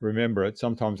it.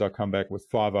 Sometimes I come back with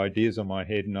 5 ideas on my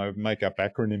head and I make up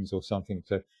acronyms or something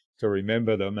to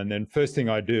remember them. And then first thing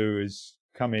I do is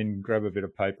come in, grab a bit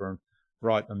of paper and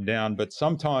write them down. But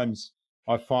sometimes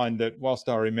I find that whilst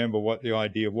I remember what the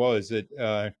idea was,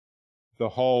 that the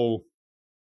whole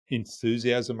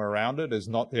enthusiasm around it is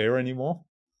not there anymore.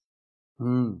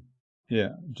 Yeah,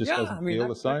 it just doesn't feel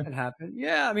the same. That can happen.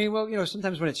 Yeah, I mean, well,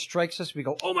 sometimes when it strikes us, we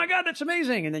go, "Oh my God, that's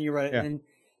amazing!" And then you write it, and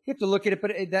you have to look at it.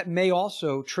 But that may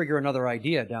also trigger another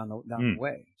idea down the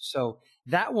way. So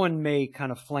that one may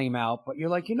kind of flame out, but you're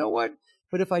like, you know what?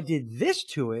 But if I did this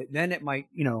to it, then it might,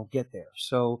 get there.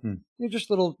 So they're just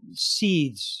little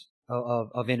seeds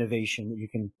of innovation that you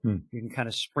can kind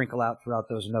of sprinkle out throughout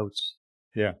those notes.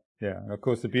 Yeah. And of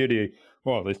course, the beauty,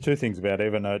 there's 2 things about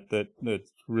Evernote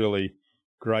that's really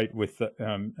great with,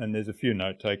 and there's a few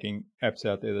note-taking apps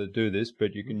out there that do this,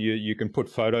 but you can put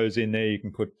photos in there, you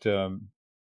can put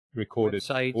recorded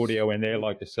Websites. audio in there,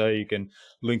 like I say. You can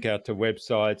link out to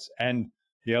websites. And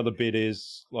the other bit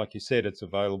is, like you said, it's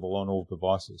available on all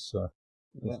devices. So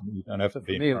you don't have to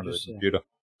be in front of the computer.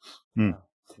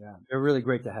 Yeah, they're really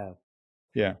great to have.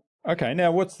 Yeah. Okay,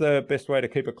 now what's the best way to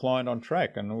keep a client on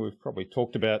track? And we've probably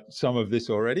talked about some of this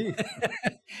already.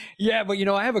 Yeah, but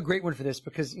I have a great one for this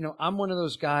because, I'm one of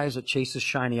those guys that chases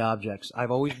shiny objects. I've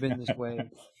always been this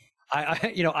way.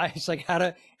 It's like, how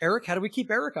do we keep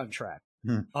Eric on track?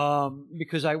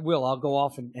 Because I'll go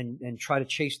off and try to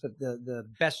chase the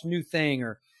best new thing,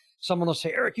 or someone will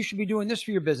say, Eric, you should be doing this for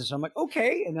your business. I'm like,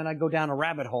 okay. And then I go down a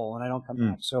rabbit hole and I don't come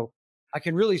back. So I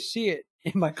can really see it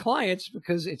in my clients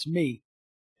because it's me.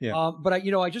 Yeah. But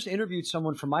I just interviewed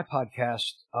someone from my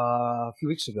podcast a few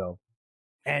weeks ago,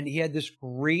 and he had this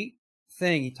great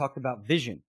thing. He talked about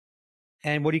vision,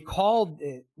 and what he called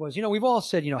it was, we've all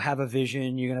said, have a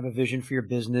vision. You're gonna have a vision for your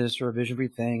business or a vision for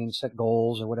your thing, and set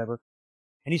goals or whatever.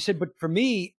 And he said, but for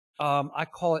me, I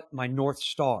call it my North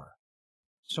Star.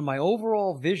 So my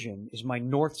overall vision is my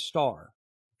North Star,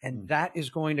 and that is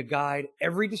going to guide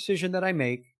every decision that I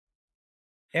make,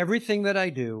 everything that I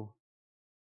do.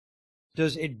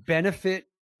 Does it benefit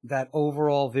that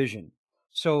overall vision?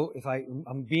 So if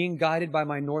I'm being guided by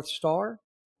my North Star,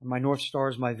 and my North Star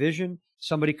is my vision,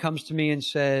 somebody comes to me and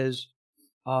says,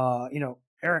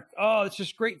 Eric, it's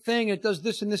this great thing. It does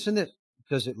this and this and this.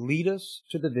 Does it lead us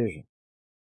to the vision?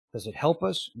 Does it help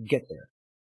us get there?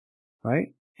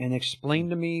 Right? And explain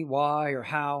to me why or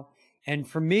how. And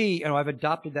for me, I've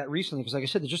adopted that recently because, like I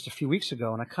said, just a few weeks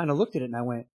ago, and I kind of looked at it and I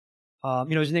went,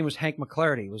 his name was Hank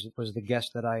McClarty, was the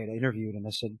guest that I had interviewed. And I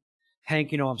said,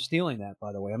 Hank, I'm stealing that,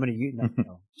 by the way. I'm going to use,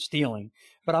 stealing,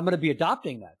 but I'm going to be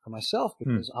adopting that for myself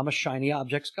because I'm a shiny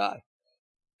objects guy.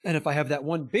 And if I have that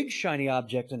one big shiny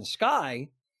object in the sky,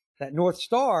 that North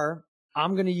Star,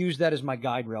 I'm going to use that as my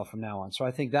guide rail from now on. So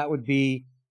I think that would be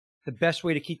the best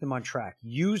way to keep them on track.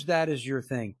 Use that as your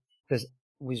thing. Is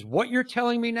what you're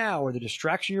telling me now, or the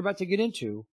distraction you're about to get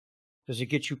into, does it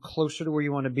get you closer to where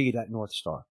you want to be, that North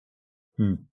Star?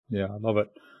 Yeah, I love it.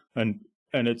 And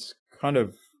it's kind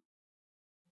of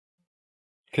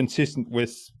consistent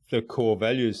with the core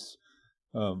values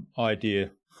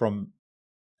idea from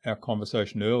our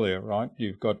conversation earlier, right?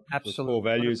 You've got the core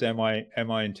values. Am I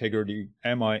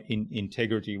in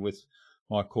integrity with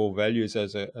my core values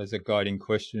as a guiding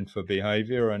question for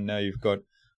behavior? And now you've got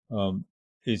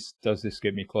does this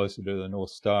get me closer to the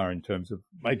North Star in terms of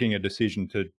making a decision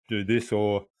to do this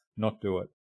or not do it?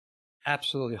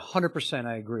 Absolutely. 100%.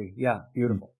 I agree. Yeah.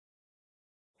 Beautiful.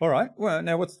 All right. Well,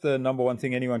 now what's the number one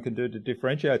thing anyone can do to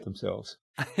differentiate themselves?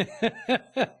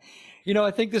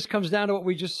 I think this comes down to what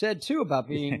we just said too about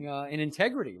being in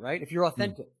integrity, right? If you're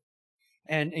authentic.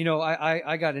 And,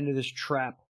 I got into this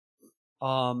trap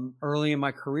early in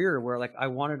my career where I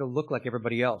wanted to look like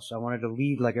everybody else. I wanted to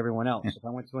lead like everyone else. If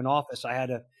I went to an office, I had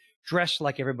to dress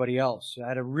like everybody else. I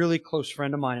had a really close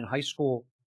friend of mine in high school.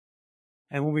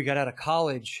 And when we got out of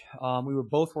college, we were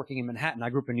both working in Manhattan. I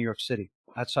grew up in New York City,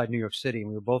 outside New York City, and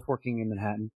we were both working in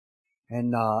Manhattan.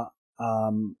 And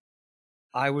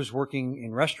I was working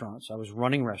in restaurants. I was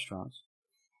running restaurants.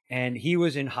 And he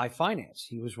was in high finance.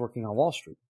 He was working on Wall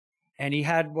Street. And he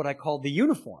had what I called the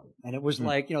uniform. And it was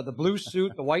the blue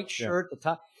suit, the white shirt, the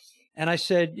tie. And I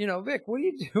said, Vic, what are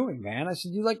you doing, man? I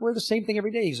said, you wear the same thing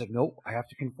every day. He's like, nope, I have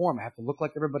to conform. I have to look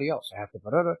like everybody else. I have to,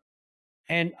 blah.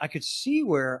 And I could see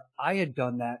where I had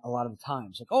done that a lot of the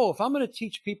times. If I'm going to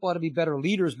teach people how to be better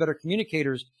leaders, better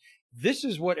communicators, this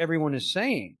is what everyone is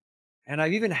saying. And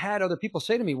I've even had other people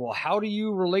say to me, well, how do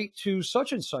you relate to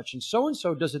such and such? And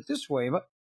so does it this way.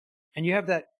 And you have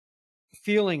that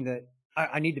feeling that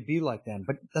I need to be like them,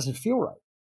 but it doesn't feel right.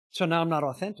 So now I'm not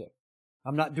authentic.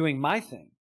 I'm not doing my thing,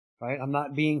 right? I'm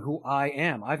not being who I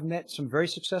am. I've met some very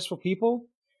successful people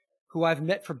who I've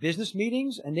met for business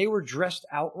meetings, and they were dressed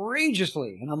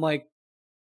outrageously. And I'm like,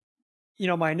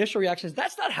 my initial reaction is,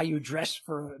 that's not how you dress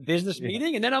for a business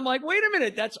meeting. And then I'm like, wait a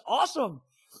minute, that's awesome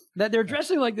that they're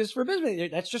dressing like this for a business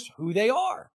meeting. That's just who they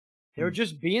are. They're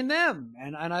just being them.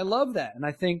 And I love that. And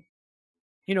I think,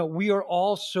 we are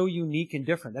all so unique and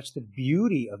different. That's the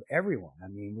beauty of everyone. I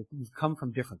mean, we've come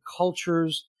from different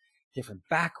cultures, different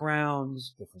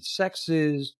backgrounds, different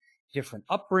sexes, different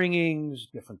upbringings,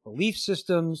 different belief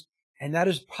systems. And that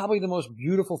is probably the most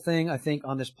beautiful thing, I think,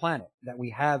 on this planet, that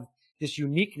we have this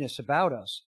uniqueness about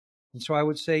us. And so I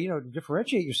would say, to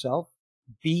differentiate yourself,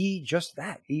 be just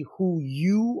that. Be who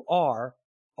you are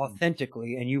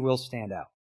authentically, and you will stand out.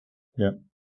 Yeah.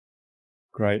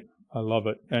 Great. I love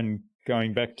it. And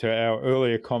going back to our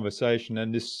earlier conversation,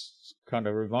 and this kind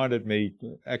of reminded me,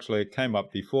 actually it came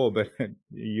up before, but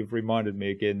you've reminded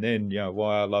me again then,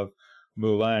 why I love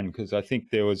Mulan, because I think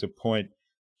there was a point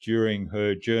during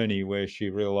her journey where she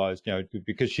realized,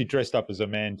 because she dressed up as a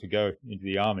man to go into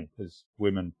the army, because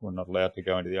women were not allowed to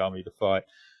go into the army to fight.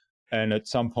 And at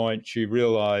some point she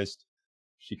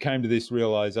came to this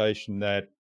realization that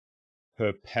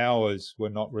her powers were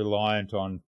not reliant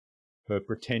on her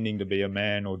pretending to be a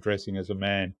man or dressing as a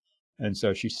man. And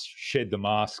so she shed the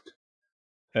mask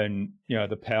and,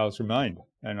 the powers remained.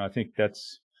 And I think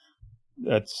that's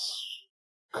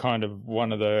kind of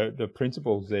one of the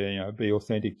principles there, be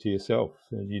authentic to yourself.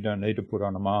 You don't need to put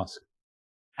on a mask.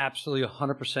 Absolutely,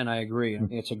 100% I agree. I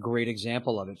think it's a great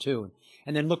example of it too.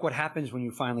 And then look what happens when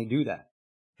you finally do that,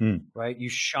 right? You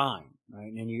shine,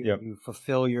 right? And you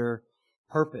fulfill your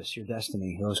purpose, your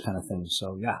destiny, those kind of things.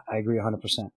 So yeah, I agree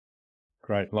 100%.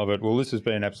 Great, love it. Well, this has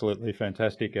been absolutely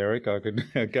fantastic, Eric. I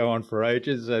could go on for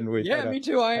ages, and we me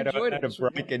too. I enjoyed it. Had a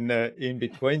break in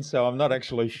between, so I'm not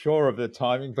actually sure of the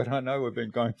timing, but I know we've been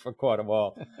going for quite a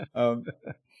while.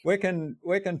 Where can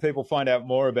people find out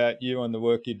more about you and the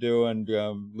work you do, and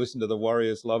listen to the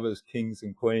Warriors, Lovers, Kings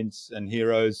and Queens and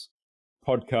Heroes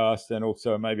podcast, and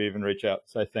also maybe even reach out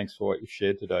and say thanks for what you've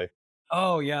shared today?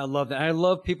 Oh yeah, I love that. I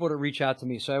love people to reach out to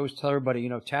me. So I always tell everybody,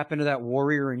 tap into that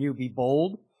warrior in you. Be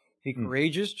bold. Be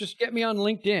courageous. Just get me on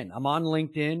LinkedIn. I'm on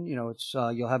LinkedIn. It's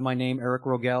you'll have my name, Eric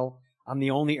Rogel. I'm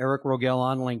the only Eric Rogel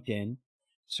on LinkedIn.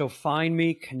 So find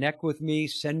me, connect with me,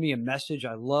 send me a message.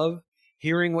 I love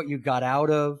hearing what you got out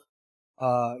of,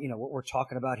 what we're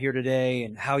talking about here today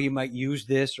and how you might use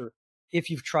this, or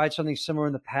if you've tried something similar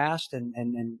in the past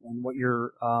and what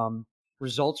your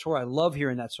results were. I love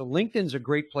hearing that. So LinkedIn's a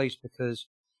great place because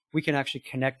we can actually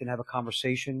connect and have a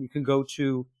conversation. You can go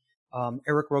to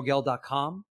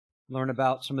ericrogel.com. Learn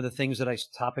about some of the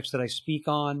topics that I speak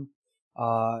on,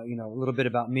 a little bit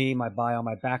about me, my bio,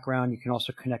 my background. You can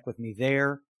also connect with me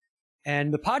there.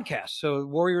 And the podcast. So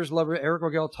Eric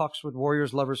Rogel Talks with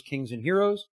Warriors, Lovers, Kings, and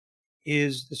Heroes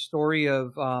is the story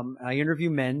of, I interview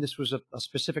men. This was a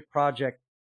specific project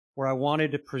where I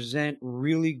wanted to present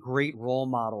really great role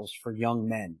models for young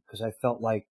men because I felt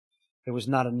like there was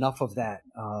not enough of that,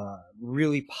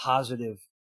 really positive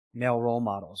male role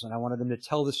models. And I wanted them to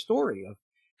tell the story of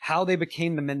how they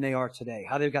became the men they are today,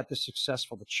 how they got this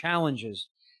successful, the challenges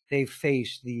they've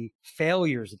faced, the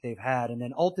failures that they've had, and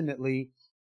then ultimately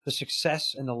the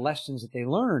success and the lessons that they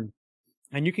learned.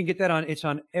 And you can get that it's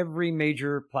on every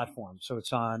major platform. So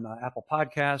it's on Apple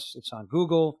Podcasts, it's on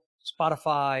Google,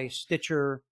 Spotify,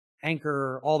 Stitcher,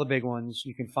 Anchor, all the big ones.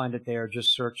 You can find it there.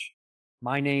 Just search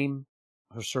my name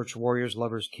or search Warriors,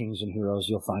 Lovers, Kings, and Heroes.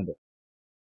 You'll find it.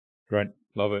 Great.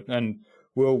 Love it. And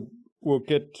we'll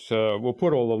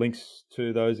put all the links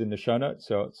to those in the show notes,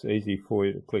 so it's easy for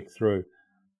you to click through.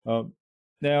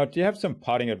 Now, do you have some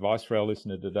parting advice for our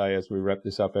listener today as we wrap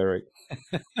this up, Eric?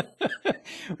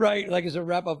 Right, like as a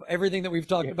wrap of everything that we've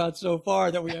talked about so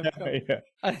far that we have covered.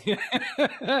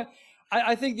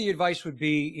 I think the advice would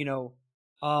be,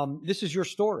 this is your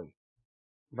story,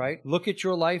 right? Look at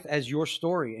your life as your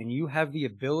story, and you have the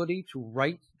ability to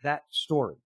write that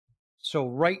story. So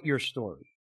write your story.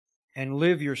 And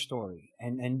live your story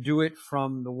and do it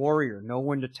from the warrior. Know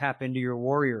when to tap into your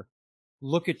warrior.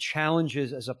 Look at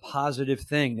challenges as a positive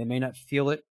thing. They may not feel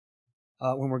it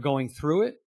when we're going through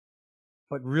it,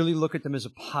 but really look at them as a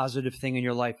positive thing in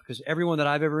your life. Because everyone that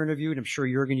I've ever interviewed, I'm sure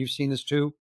Jürgen, you've seen this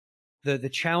too, the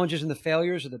challenges and the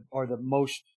failures are the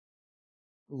most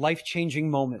life-changing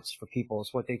moments for people.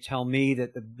 It's what they tell me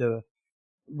that the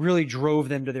really drove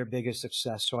them to their biggest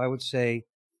success. So I would say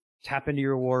tap into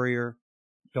your warrior.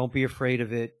 Don't be afraid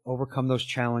of it. Overcome those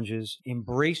challenges.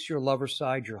 Embrace your lover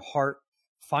side, your heart.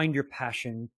 Find your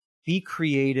passion. Be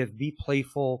creative. Be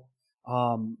playful.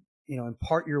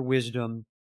 Impart your wisdom.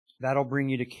 That'll bring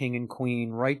you to king and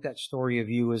queen. Write that story of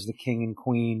you as the king and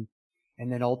queen. And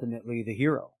then ultimately the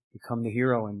hero. Become the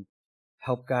hero and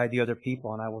help guide the other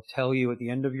people. And I will tell you at the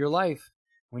end of your life,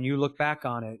 when you look back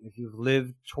on it, if you've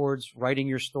lived towards writing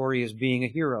your story as being a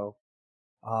hero,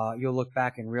 you'll look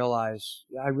back and realize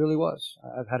I really was.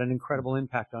 I've had an incredible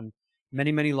impact on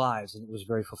many, many lives, and it was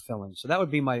very fulfilling. So that would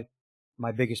be my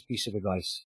biggest piece of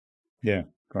advice. Yeah,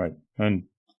 great. And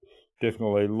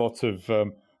definitely lots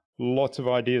of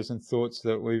ideas and thoughts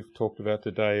that we've talked about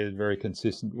today is very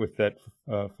consistent with that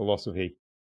philosophy.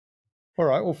 All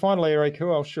right. Well, finally, Eric,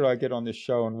 who else should I get on this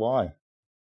show and why?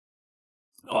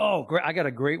 Oh, great. I got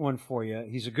a great one for you.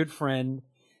 He's a good friend.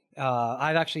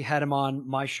 I've actually had him on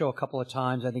my show a couple of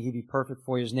times. I think he'd be perfect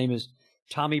for you. His name is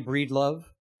Tommy Breedlove.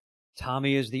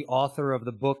 Tommy is the author of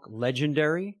the book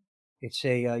Legendary. It's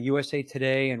a USA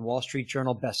Today and Wall Street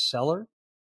Journal bestseller.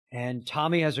 And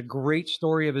Tommy has a great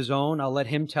story of his own. I'll let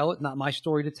him tell it, not my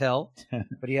story to tell,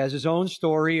 but he has his own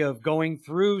story of going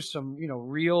through some,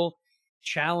 real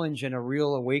challenge and a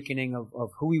real awakening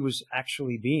of who he was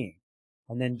actually being.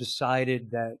 And then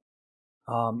decided that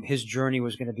his journey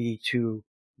was going to be to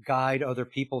guide other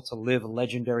people to live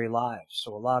legendary lives.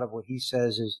 So a lot of what he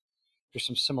says is there's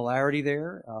some similarity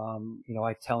there.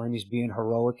 I tell him he's being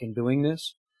heroic in doing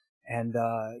this. And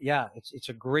it's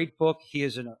a great book. He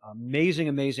is an amazing,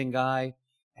 amazing guy,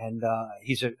 and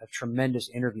he's a tremendous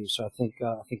interview. So I think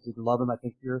you'd love him. I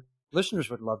think your listeners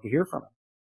would love to hear from him.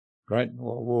 Great.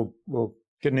 Well, we'll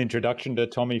get an introduction to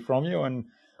Tommy from you and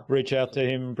reach out to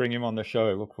him, bring him on the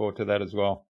show. Look forward to that as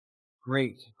well.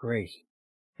 Great.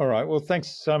 All right. Well,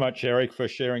 thanks so much, Eric, for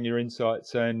sharing your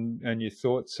insights and your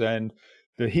thoughts and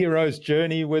the hero's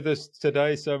journey with us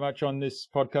today so much on this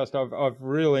podcast. I've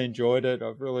really enjoyed it.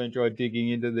 I've really enjoyed digging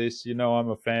into this. I'm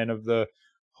a fan of the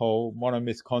whole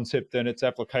monomyth concept and its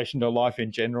application to life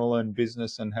in general and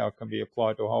business and how it can be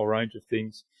applied to a whole range of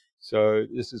things. So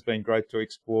this has been great to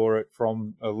explore it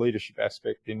from a leadership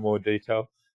aspect in more detail.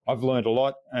 I've learned a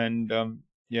lot and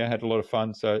had a lot of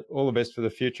fun. So all the best for the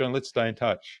future, and let's stay in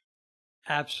touch.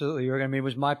 Absolutely, Jürgen. It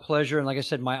was my pleasure, and like I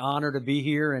said, my honor to be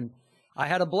here, and I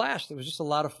had a blast. It was just a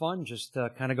lot of fun just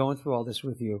kind of going through all this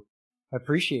with you. I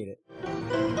appreciate it.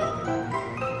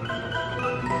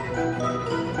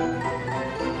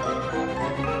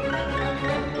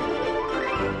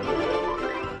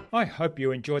 I hope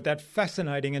you enjoyed that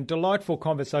fascinating and delightful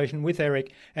conversation with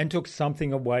Eric and took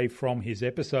something away from his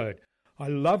episode. I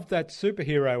loved that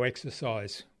superhero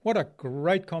exercise. What a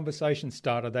great conversation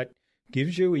starter that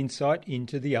gives you insight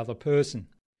into the other person.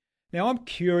 Now, I'm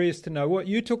curious to know what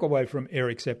you took away from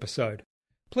Eric's episode.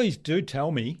 Please do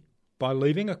tell me by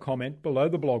leaving a comment below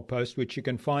the blog post, which you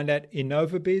can find at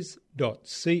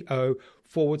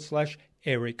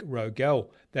innovabiz.co/Eric Rogell.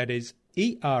 That is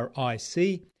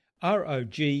ERICROGELL.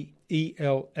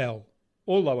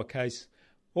 All lowercase,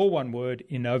 all one word,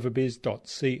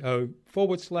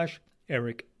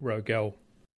 innovabiz.co/Eric Rogell.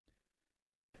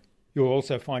 You'll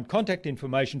also find contact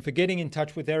information for getting in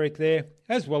touch with Eric there,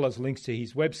 as well as links to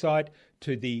his website,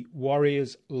 to the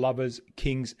Warriors, Lovers,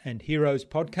 Kings and Heroes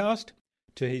podcast,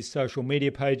 to his social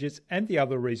media pages, and the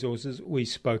other resources we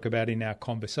spoke about in our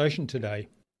conversation today.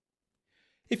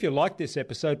 If you like this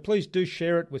episode, please do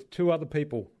share it with 2 other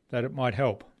people that it might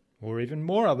help, or even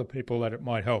more other people that it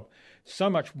might help. So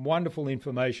much wonderful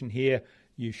information here,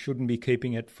 you shouldn't be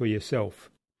keeping it for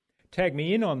yourself. Tag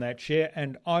me in on that share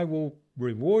and I will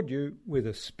reward you with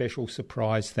a special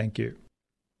surprise thank you.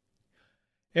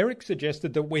 Eric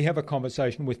suggested that we have a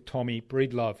conversation with Tommy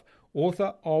Breedlove,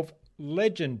 author of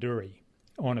Legendary,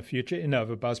 on a future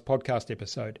InnovaBuzz podcast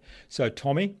episode. So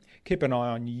Tommy, keep an eye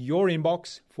on your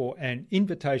inbox for an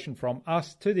invitation from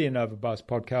us to the InnovaBuzz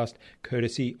podcast,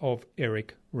 courtesy of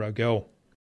Eric Rogell.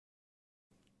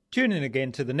 Tune in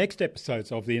again to the next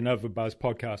episodes of the InnovaBuzz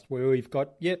podcast, where we've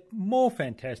got yet more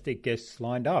fantastic guests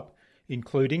lined up,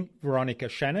 including Veronica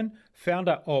Shannon,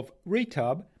 founder of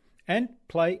Retub, and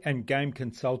play and game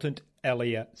consultant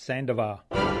Alia Sandovar.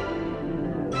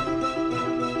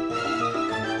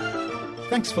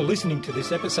 Thanks for listening to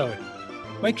this episode.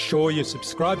 Make sure you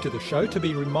subscribe to the show to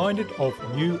be reminded of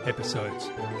new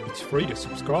episodes. It's free to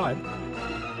subscribe.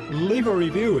 Leave a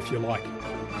review if you like.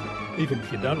 Even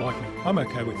if you don't like me, I'm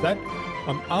okay with that.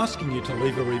 I'm asking you to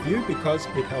leave a review because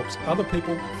it helps other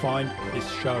people find this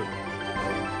show.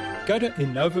 Go to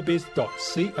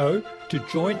innovabiz.co to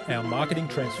join our marketing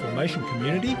transformation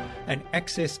community and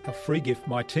access a free gift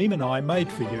my team and I made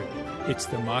for you. It's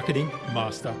the Marketing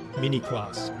Master Mini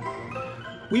Class.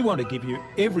 We want to give you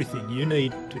everything you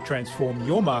need to transform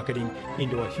your marketing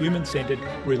into a human-centered,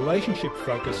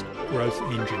 relationship-focused growth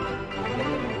engine.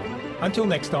 Until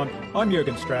next time, I'm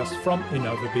Jürgen Strauss from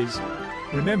InnovaBiz.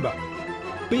 Remember,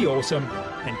 be awesome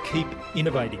and keep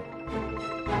innovating.